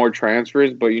with more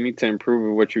transfers, but you need to improve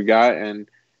with what you got. And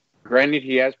granted,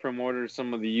 he has promoted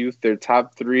some of the youth. Their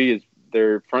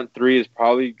front three is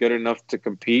probably good enough to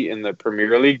compete in the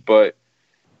Premier League, but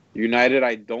United,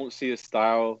 I don't see a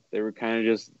style. They were kind of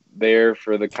just there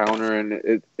for the counter,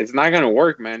 and it's not going to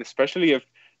work, man, especially if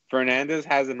Fernandez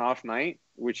has an off night,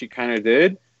 which he kind of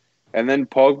did. And then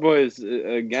Pogba is,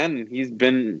 again, he's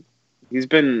been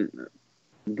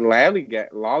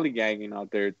lollygagging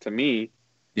out there to me.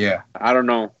 Yeah. I don't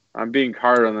know. I'm being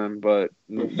hard on them, but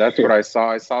that's what I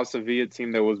saw. I saw a Sevilla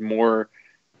team that was more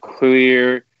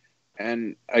clear.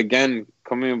 And again,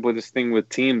 coming up with this thing with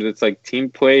teams, it's like team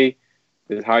play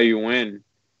is how you win.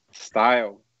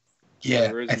 Style. Yeah,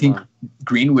 charisma. I think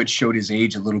Greenwood showed his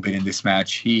age a little bit in this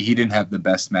match. He didn't have the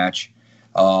best match.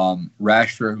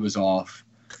 Rashford was off,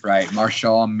 right?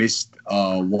 Martial missed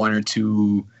 1 or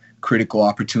 2 critical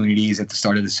opportunities at the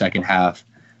start of the second half.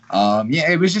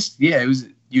 It was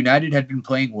United had been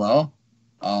playing well.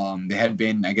 They had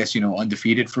been, I guess,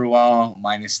 undefeated for a while,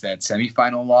 minus that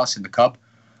semifinal loss in the cup.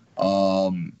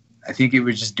 I think it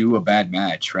was just due a bad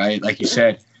match, right? Like you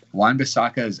said,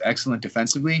 Wan-Bissaka is excellent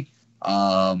defensively,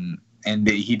 and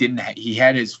he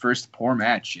had his first poor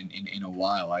match in a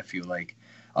while, I feel like,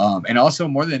 and also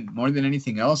more than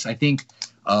anything else, I think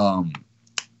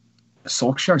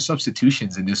Solskjaer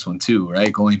substitutions in this one too,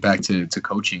 right? Going back to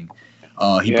coaching,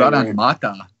 he brought on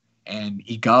Mata and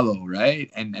Igalo,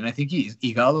 right? And I think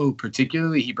Igalo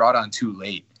particularly he brought on too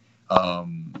late.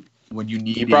 When you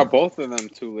needed, he brought both of them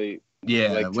too late. Yeah,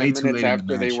 like way 10 too minutes late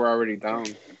after they were already down.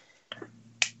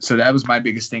 So that was my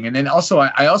biggest thing. And then also,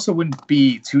 I also wouldn't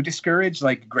be too discouraged.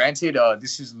 Like, granted,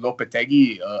 this is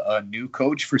Lopetegui, a new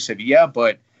coach for Sevilla,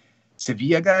 but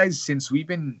Sevilla, guys, since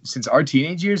our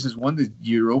teenage years, has won the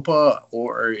Europa,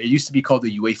 or it used to be called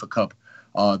the UEFA Cup.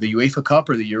 The UEFA Cup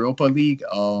or the Europa League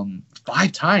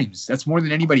 5 times. That's more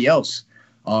than anybody else,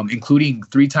 including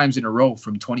 3 times in a row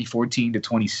from 2014 to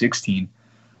 2016.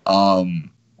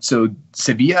 So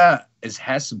Sevilla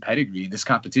has some pedigree in this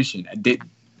competition.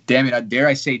 Damn it, dare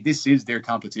I say this is their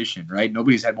competition, right?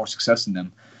 Nobody's had more success than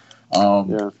them.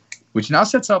 Which now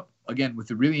sets up, again, with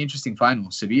a really interesting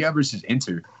final, Sevilla versus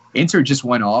Inter. Inter just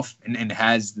went off and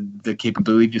has the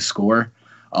capability to score.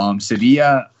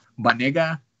 Sevilla,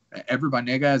 Ever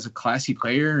Banega is a classy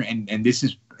player, and this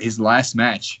is his last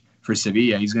match for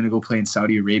Sevilla. He's going to go play in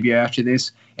Saudi Arabia after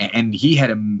this, and he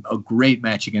had a great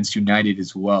match against United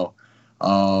as well.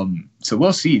 So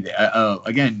we'll see.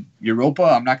 Again, Europa,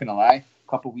 I'm not going to lie. A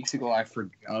couple weeks ago, I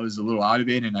was a little out of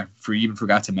it, and I even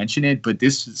forgot to mention it. But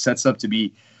this sets up to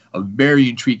be a very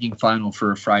intriguing final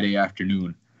for a Friday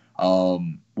afternoon.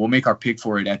 We'll make our pick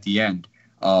for it at the end.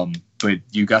 But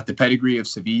you got the pedigree of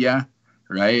Sevilla,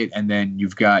 right? And then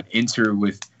you've got Inter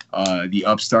with the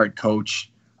upstart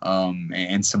coach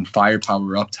and some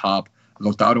firepower up top.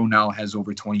 Lautaro now has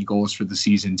over 20 goals for the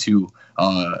season too.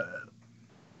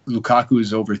 Lukaku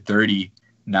is over 30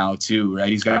 now too, right?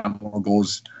 He's got more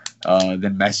goals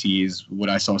than Messi, is what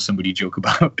I saw somebody joke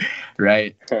about,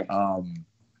 right?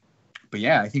 But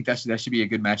yeah, I think that should be a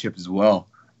good matchup as well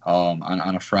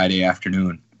on a Friday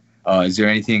afternoon. Is there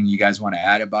anything you guys want to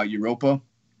add about Europa?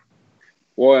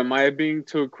 Well, am I being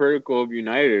too critical of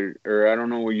United, or I don't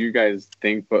know what you guys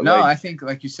think? But no, I think,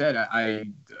 like you said,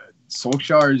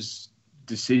 Solskjaer's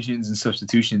decisions and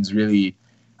substitutions really,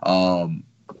 I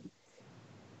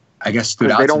guess, stood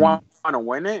out. They don't want to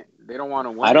win it. They don't want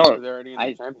to win it. They're already in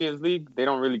the Champions League. They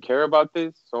don't really care about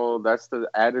this. So that's the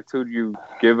attitude you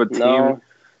give a team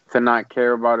to not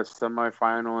care about a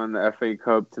semifinal in the FA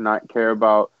Cup, to not care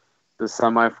about the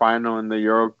semifinal in the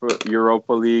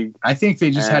Europa League. I think they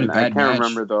just had a bad match. I can't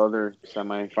remember the other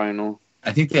semifinal.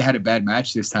 I think they had a bad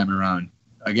match this time around.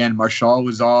 Again, Martial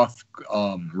was off.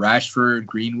 Rashford,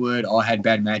 Greenwood all had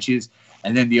bad matches.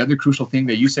 And then the other crucial thing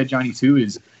that you said, Johnny, too,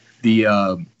 is the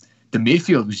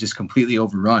midfield was just completely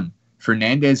overrun.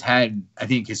 Fernandes had, I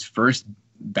think, his first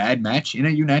bad match in a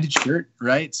United shirt,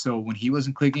 right? So when he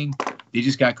wasn't clicking, they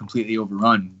just got completely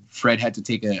overrun. Fred had to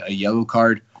take a yellow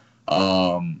card.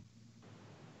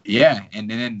 Yeah, and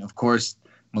then, of course,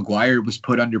 Maguire was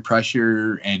put under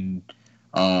pressure, and,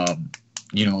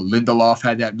 Lindelof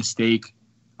had that mistake.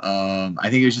 I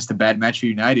think it was just a bad match for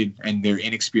United, and their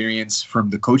inexperience from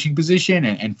the coaching position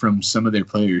and from some of their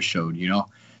players showed,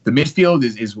 The midfield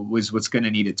was what's going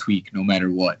to need a tweak no matter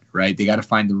what, right? They got to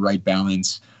find the right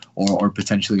balance or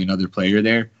potentially another player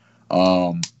there.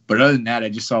 But other than that, I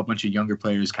just saw a bunch of younger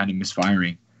players kind of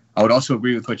misfiring. I would also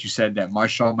agree with what you said, that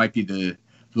Martial might be the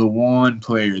one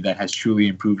player that has truly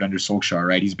improved under Solskjaer,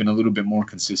 right? He's been a little bit more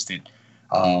consistent.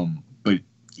 But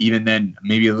even then,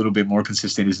 maybe a little bit more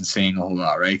consistent isn't saying a whole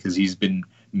lot, right? Because he's been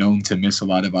known to miss a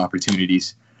lot of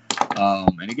opportunities.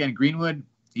 And again, Greenwood,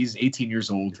 he's 18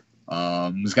 years old.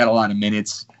 He's got a lot of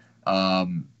minutes.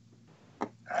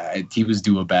 He was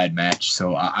due a bad match.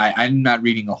 So I'm not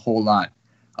reading a whole lot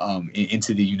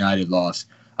into the United loss.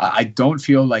 I don't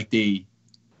feel like they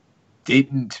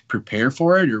didn't prepare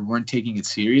for it or weren't taking it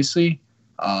seriously.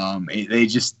 They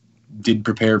just didn't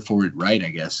prepare for it right, I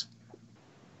guess.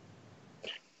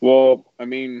 Well, I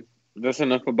mean, that's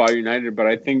enough about United, but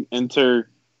I think Inter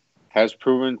has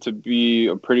proven to be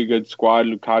a pretty good squad.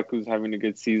 Lukaku's having a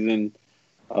good season.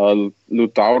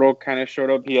 Lautaro kind of showed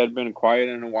up. He had been quiet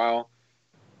in a while.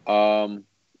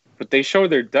 But they show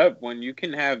their depth when you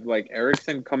can have like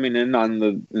Eriksen coming in in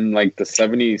the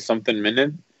 70-something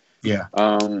minute. Yeah.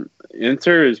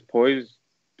 Inter is poised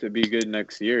to be good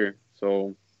next year.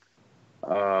 So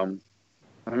I'm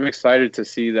excited to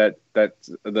see that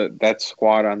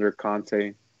squad under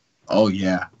Conte. Oh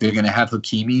yeah. They're gonna have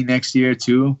Hakimi next year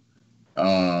too.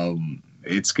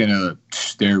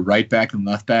 Their right back and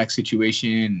left back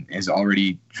situation has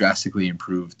already drastically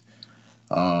improved.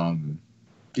 They're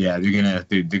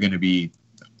gonna be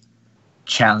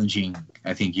challenging,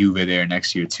 I think, Juve there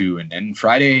next year too. And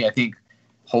Friday, I think,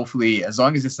 hopefully, as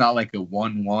long as it's not like a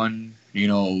 1-1,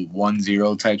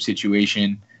 1-0 type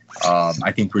situation,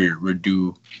 I think we're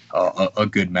due a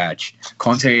good match.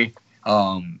 Conte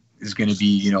is going to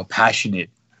be, passionate,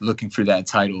 looking for that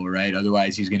title, right?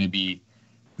 Otherwise, he's going to be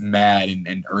mad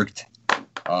and irked.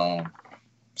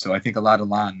 So I think a lot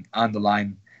on the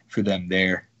line for them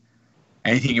there.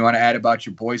 Anything you want to add about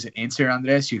your boys at Inter,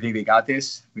 Andres? You think they got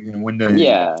this? They're going to win the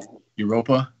Yeah.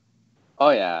 Europa? Oh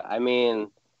yeah. I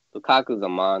mean, Lukaku's a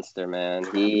monster, man.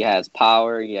 He has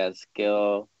power. He has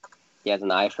skill. He has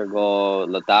an eye for goal.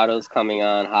 Lautaro's coming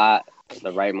on hot at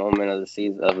the right moment of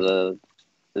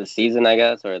the season, I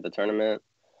guess, or the tournament.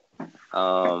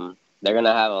 They're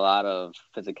gonna have a lot of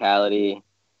physicality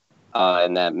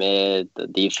in that mid, the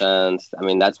defense. I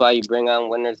mean, that's why you bring on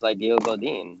winners like Diego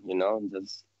Godin. You know,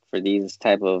 just for these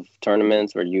type of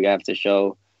tournaments where you have to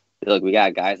show, look, we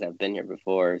got guys that have been here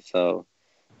before. So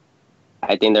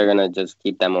I think they're gonna just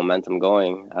keep that momentum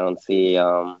going. I don't see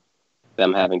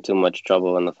them having too much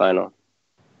trouble in the final.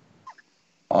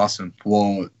 Awesome.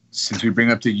 Well, since we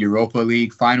bring up the Europa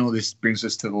League final, this brings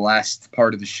us to the last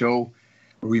part of the show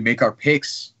where we make our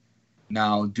picks.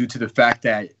 Now, due to the fact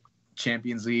that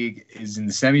Champions League is in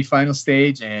the semifinal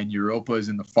stage and Europa is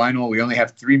in the final, we only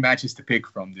have 3 matches to pick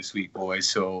from this week, boys.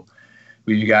 So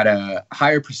we got a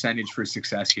higher percentage for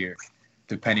success here,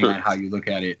 depending on how you look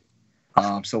at it.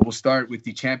 So we'll start with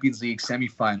the Champions League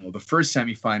semifinal. The first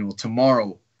semifinal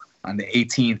tomorrow on the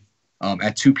 18th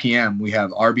at 2 p.m. We have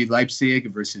RB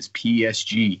Leipzig versus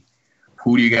PSG.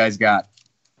 Who do you guys got?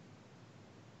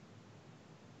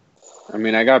 I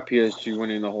mean, I got PSG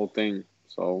winning the whole thing,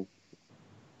 so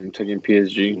I'm taking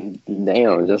PSG.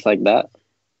 Damn, just like that.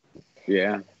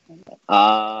 Yeah.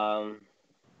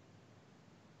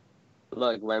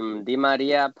 Look, when Di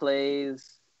Maria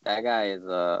plays, that guy is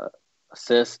a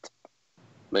assist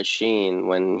machine.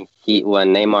 When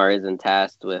Neymar isn't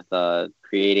tasked with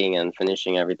creating and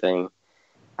finishing everything,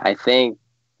 I think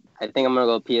I'm gonna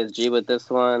go PSG with this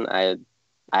one.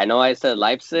 I know I said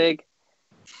Leipzig,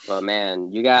 but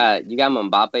man, you got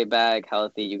Mbappe back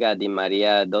healthy. You got Di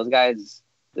Maria. Those guys,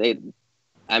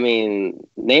 I mean,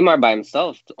 Neymar by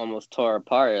himself almost tore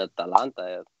apart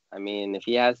Atalanta. I mean, if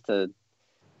he has to,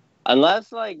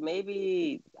 unless like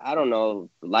maybe, I don't know,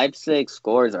 Leipzig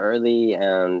scores early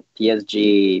and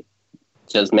PSG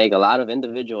just make a lot of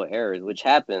individual errors, which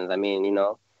happens. I mean, you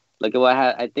know, look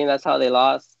at I think that's how they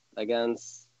lost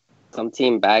against some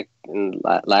team back in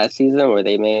last season where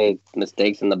they made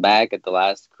mistakes in the back at the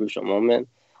last crucial moment.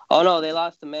 Oh no, they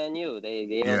lost to Man U. They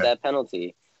gave up that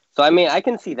penalty. So I mean, I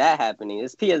can see that happening.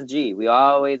 It's PSG. We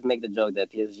always make the joke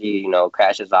that PSG, you know,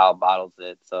 crashes out, bottles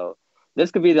it. So this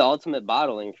could be the ultimate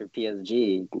bottling for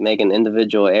PSG, make an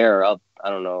individual error up, I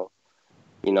don't know,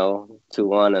 you know,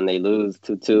 2-1 and they lose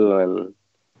 2-2 and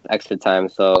extra time.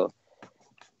 So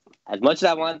as much as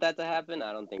I want that to happen,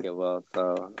 I don't think it will.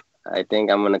 So I think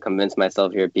I'm going to convince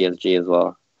myself here at PSG as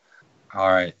well. All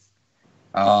right.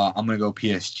 I'm going to go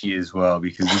PSG as well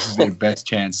because this is their best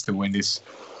chance to win this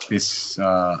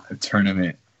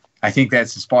tournament. I think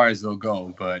that's as far as they'll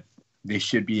go, but they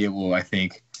should be able, I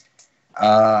think.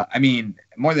 I mean,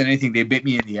 more than anything, they bit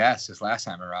me in the ass this last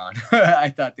time around. I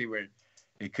thought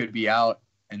they could be out,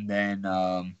 and then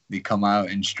they come out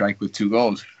and strike with 2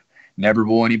 goals. Never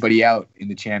blow anybody out in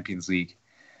the Champions League.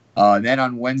 Then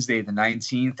on Wednesday, the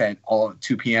 19th at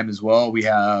 2 p.m. as well, we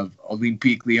have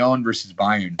Olympique Lyon versus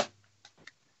Bayern.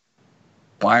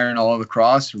 Bayern all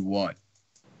across or what?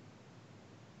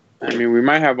 I mean, we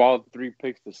might have all 3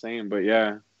 picks the same, but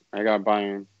yeah, I got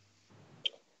Bayern.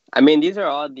 I mean, these are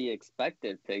all the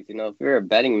expected picks. You know, if you're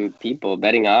betting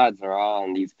odds are all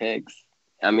on these picks.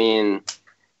 I mean,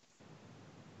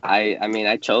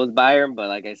 I chose Bayern, but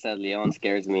like I said, Lyon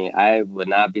scares me. I would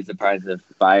not be surprised if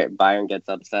Bayern gets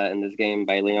upset in this game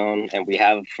by Lyon, and we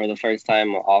have for the first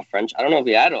time all French. I don't know if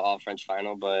we had an all French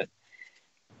final, but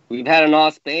we've had an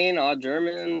all Spain, all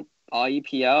German, all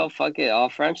EPL. Fuck it, all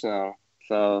French now.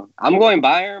 So I'm going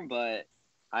Bayern, but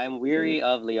I'm weary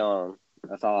of Lyon.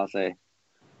 That's all I'll say.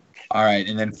 All right,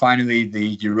 and then finally the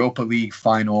Europa League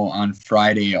final on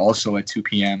Friday, also at 2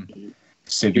 p.m.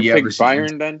 Sevilla you versus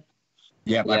Bayern then?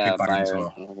 Yeah, I picked Bayern as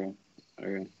well.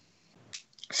 Okay.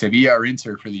 Sevilla or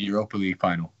Inter for the Europa League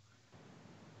final?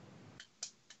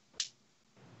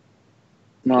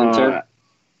 Inter?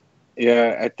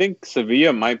 Yeah, I think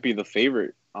Sevilla might be the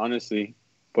favorite, honestly.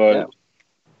 But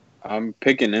I'm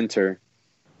picking Inter.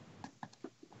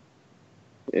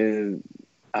 I'm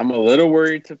a little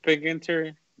worried to pick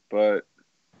Inter, but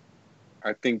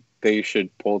I think they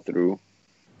should pull through.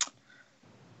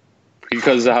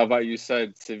 Because how about you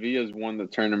said, Sevilla's won the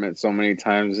tournament so many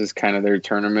times. This is kind of their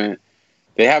tournament.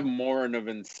 They have more of an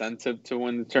incentive to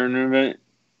win the tournament.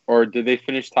 Or did they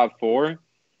finish top 4?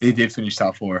 They did finish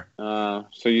top 4.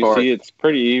 So you see, it's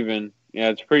pretty even. Yeah,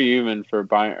 it's pretty even for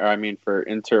for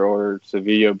Inter or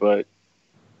Sevilla. But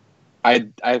I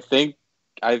think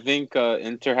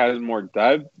Inter has more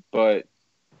depth. But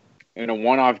in a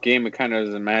one-off game, it kind of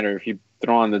doesn't matter if you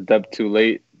throw on the depth too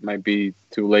late. might be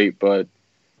too late, but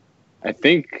I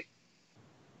think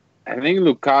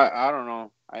Lukaku. I don't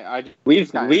know. We've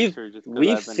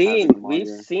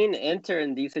seen Inter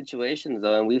in these situations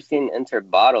though, and we've seen Inter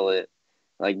bottle it.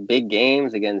 Like big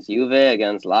games against Juve,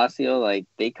 against Lazio, like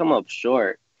they come up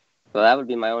short. So that would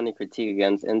be my only critique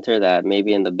against Inter, that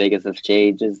maybe in the biggest of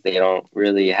stages they don't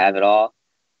really have it all.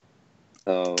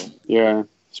 So yeah,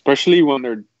 especially when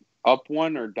they're up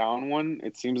one or down one,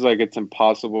 it seems like it's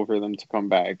impossible for them to come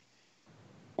back.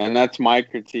 And that's my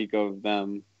critique of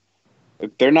them.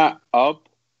 If they're not up,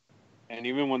 and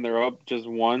even when they're up just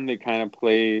one, they kind of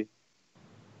play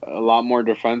a lot more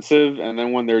defensive. And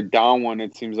then when they're down one,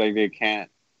 it seems like they can't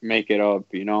make it up,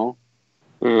 you know?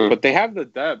 But they have the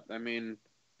depth. I mean,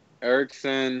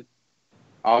 Eriksen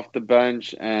off the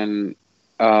bench and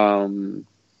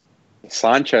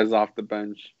Sanchez off the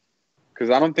bench. Because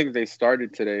I don't think they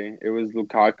started today. It was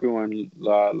Lukaku and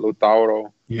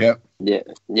Lautaro. Yep.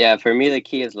 Yeah. For me, the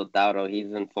key is Lautaro.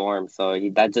 He's in form, so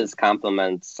that just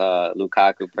complements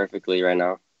Lukaku perfectly right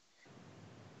now.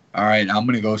 All right, I'm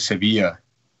gonna go Sevilla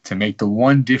to make the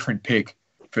one different pick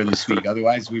for this week.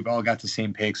 Otherwise, we've all got the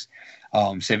same picks.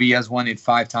 Sevilla has won it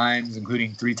 5 times,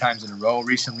 including 3 times in a row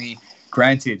recently.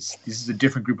 Granted, this is a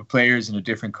different group of players and a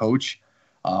different coach.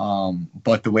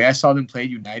 But the way I saw them play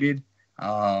United,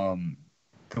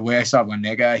 the way I saw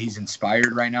Vanega, he's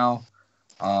inspired right now.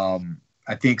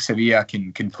 I think Sevilla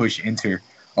can push Inter.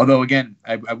 Although, again,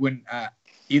 I wouldn't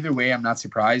either way, I'm not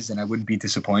surprised, and I wouldn't be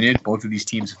disappointed. Both of these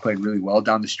teams have played really well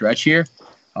down the stretch here.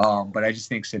 But I just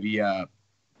think Sevilla,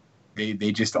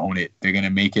 they just own it. They're going to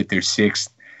make it their 6th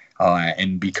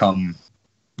and become,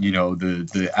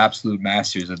 the absolute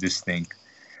masters of this thing.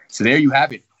 So there you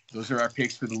have it. Those are our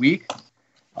picks for the week.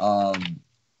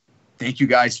 Thank you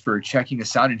guys for checking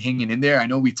us out and hanging in there. I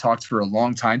know we talked for a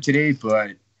long time today,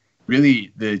 but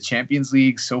really the Champions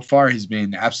League so far has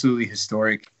been absolutely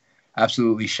historic,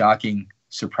 absolutely shocking,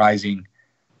 surprising,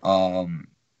 and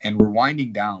we're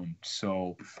winding down.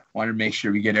 So I want to make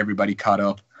sure we get everybody caught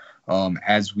up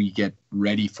as we get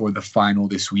ready for the final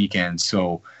this weekend.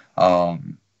 So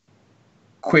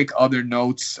quick other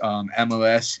notes,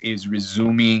 MLS is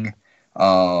resuming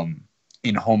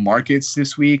in home markets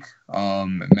this week.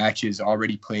 Matches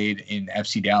already played in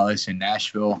FC Dallas and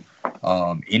Nashville.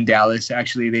 In Dallas,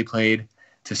 actually, they played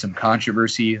to some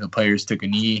controversy. The players took a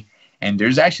knee. And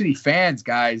there's actually fans,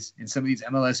 guys, in some of these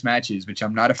MLS matches, which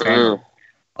I'm not a fan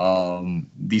of.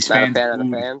 These fans,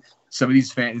 some of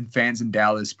these fans in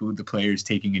Dallas booed the players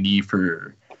taking a knee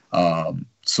for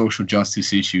social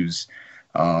justice issues.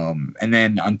 And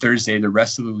then on Thursday, the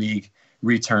rest of the league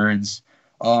returns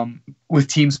with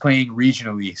teams playing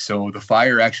regionally. So the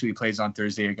Fire actually plays on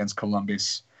Thursday against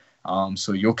Columbus.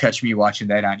 So you'll catch me watching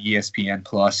that on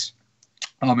ESPN+.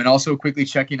 And also quickly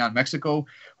checking on Mexico,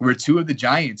 where 2 of the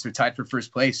Giants are tied for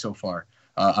first place so far.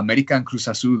 America and Cruz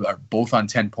Azul are both on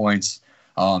 10 points.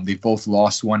 They've both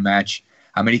lost one match.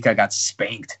 America got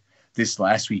spanked this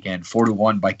last weekend,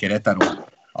 4-1 by Querétaro.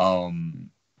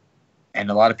 And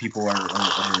a lot of people are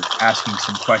asking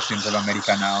some questions of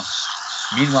America now.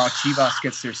 Meanwhile, Chivas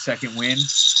gets their second win,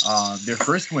 their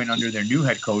first win under their new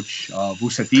head coach,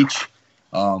 Vucetich,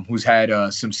 who's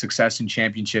had some success in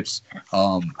championships.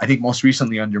 I think most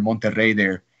recently under Monterrey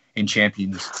there in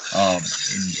Champions.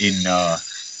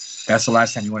 That's the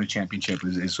last time he won a championship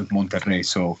is with Monterrey.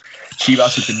 So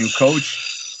Chivas with the new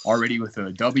coach, already with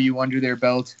a W under their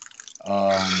belt.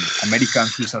 America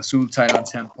and Cruz Azul tied on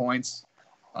 10 points.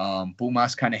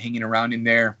 Pumas kind of hanging around in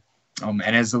there. And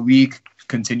as the league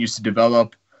continues to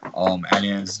develop, and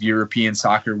as European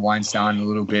soccer winds down a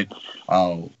little bit,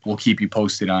 we'll keep you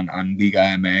posted on Liga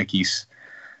MX.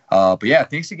 But yeah,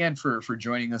 thanks again for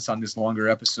joining us on this longer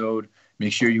episode.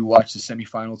 Make sure you watch the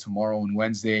semifinal tomorrow and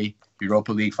Wednesday,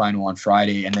 Europa League final on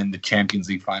Friday, and then the Champions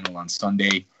League final on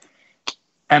Sunday.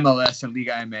 MLS and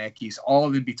Liga MX,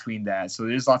 all in between that. So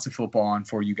there's lots of football on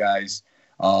for you guys.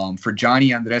 For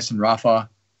Johnny, Andres, and Rafa,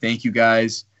 thank you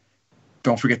guys.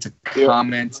 Don't forget to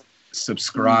comment,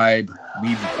 subscribe,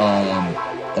 leave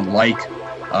a like,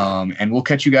 and we'll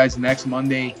catch you guys next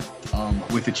Monday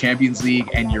with the Champions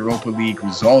League and Europa League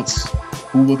results.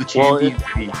 Who will the champions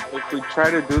be? If we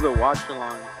try to do the watch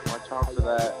along, watch out for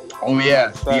that. Oh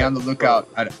yeah, be on the lookout.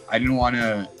 I didn't want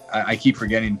to. I keep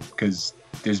forgetting because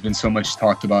there's been so much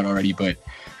talked about already, but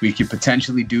we could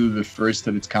potentially do the first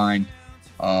of its kind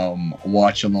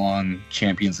watch along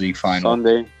Champions League final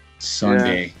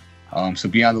Sunday. Yeah. So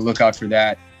be on the lookout for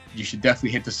that. You should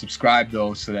definitely hit the subscribe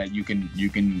though, so that you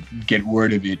can get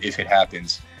word of it if it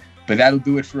happens. But that'll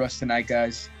do it for us tonight,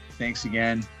 guys. Thanks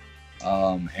again,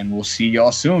 and we'll see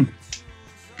y'all soon.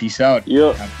 Peace out.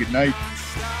 Yep. Have a good night.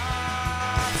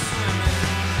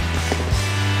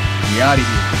 We out of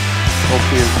here. Go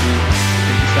PSG.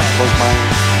 Thank you, Sam. Go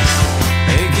Bayern.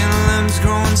 Aching limbs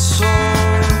growing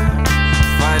sore,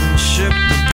 fighting ship.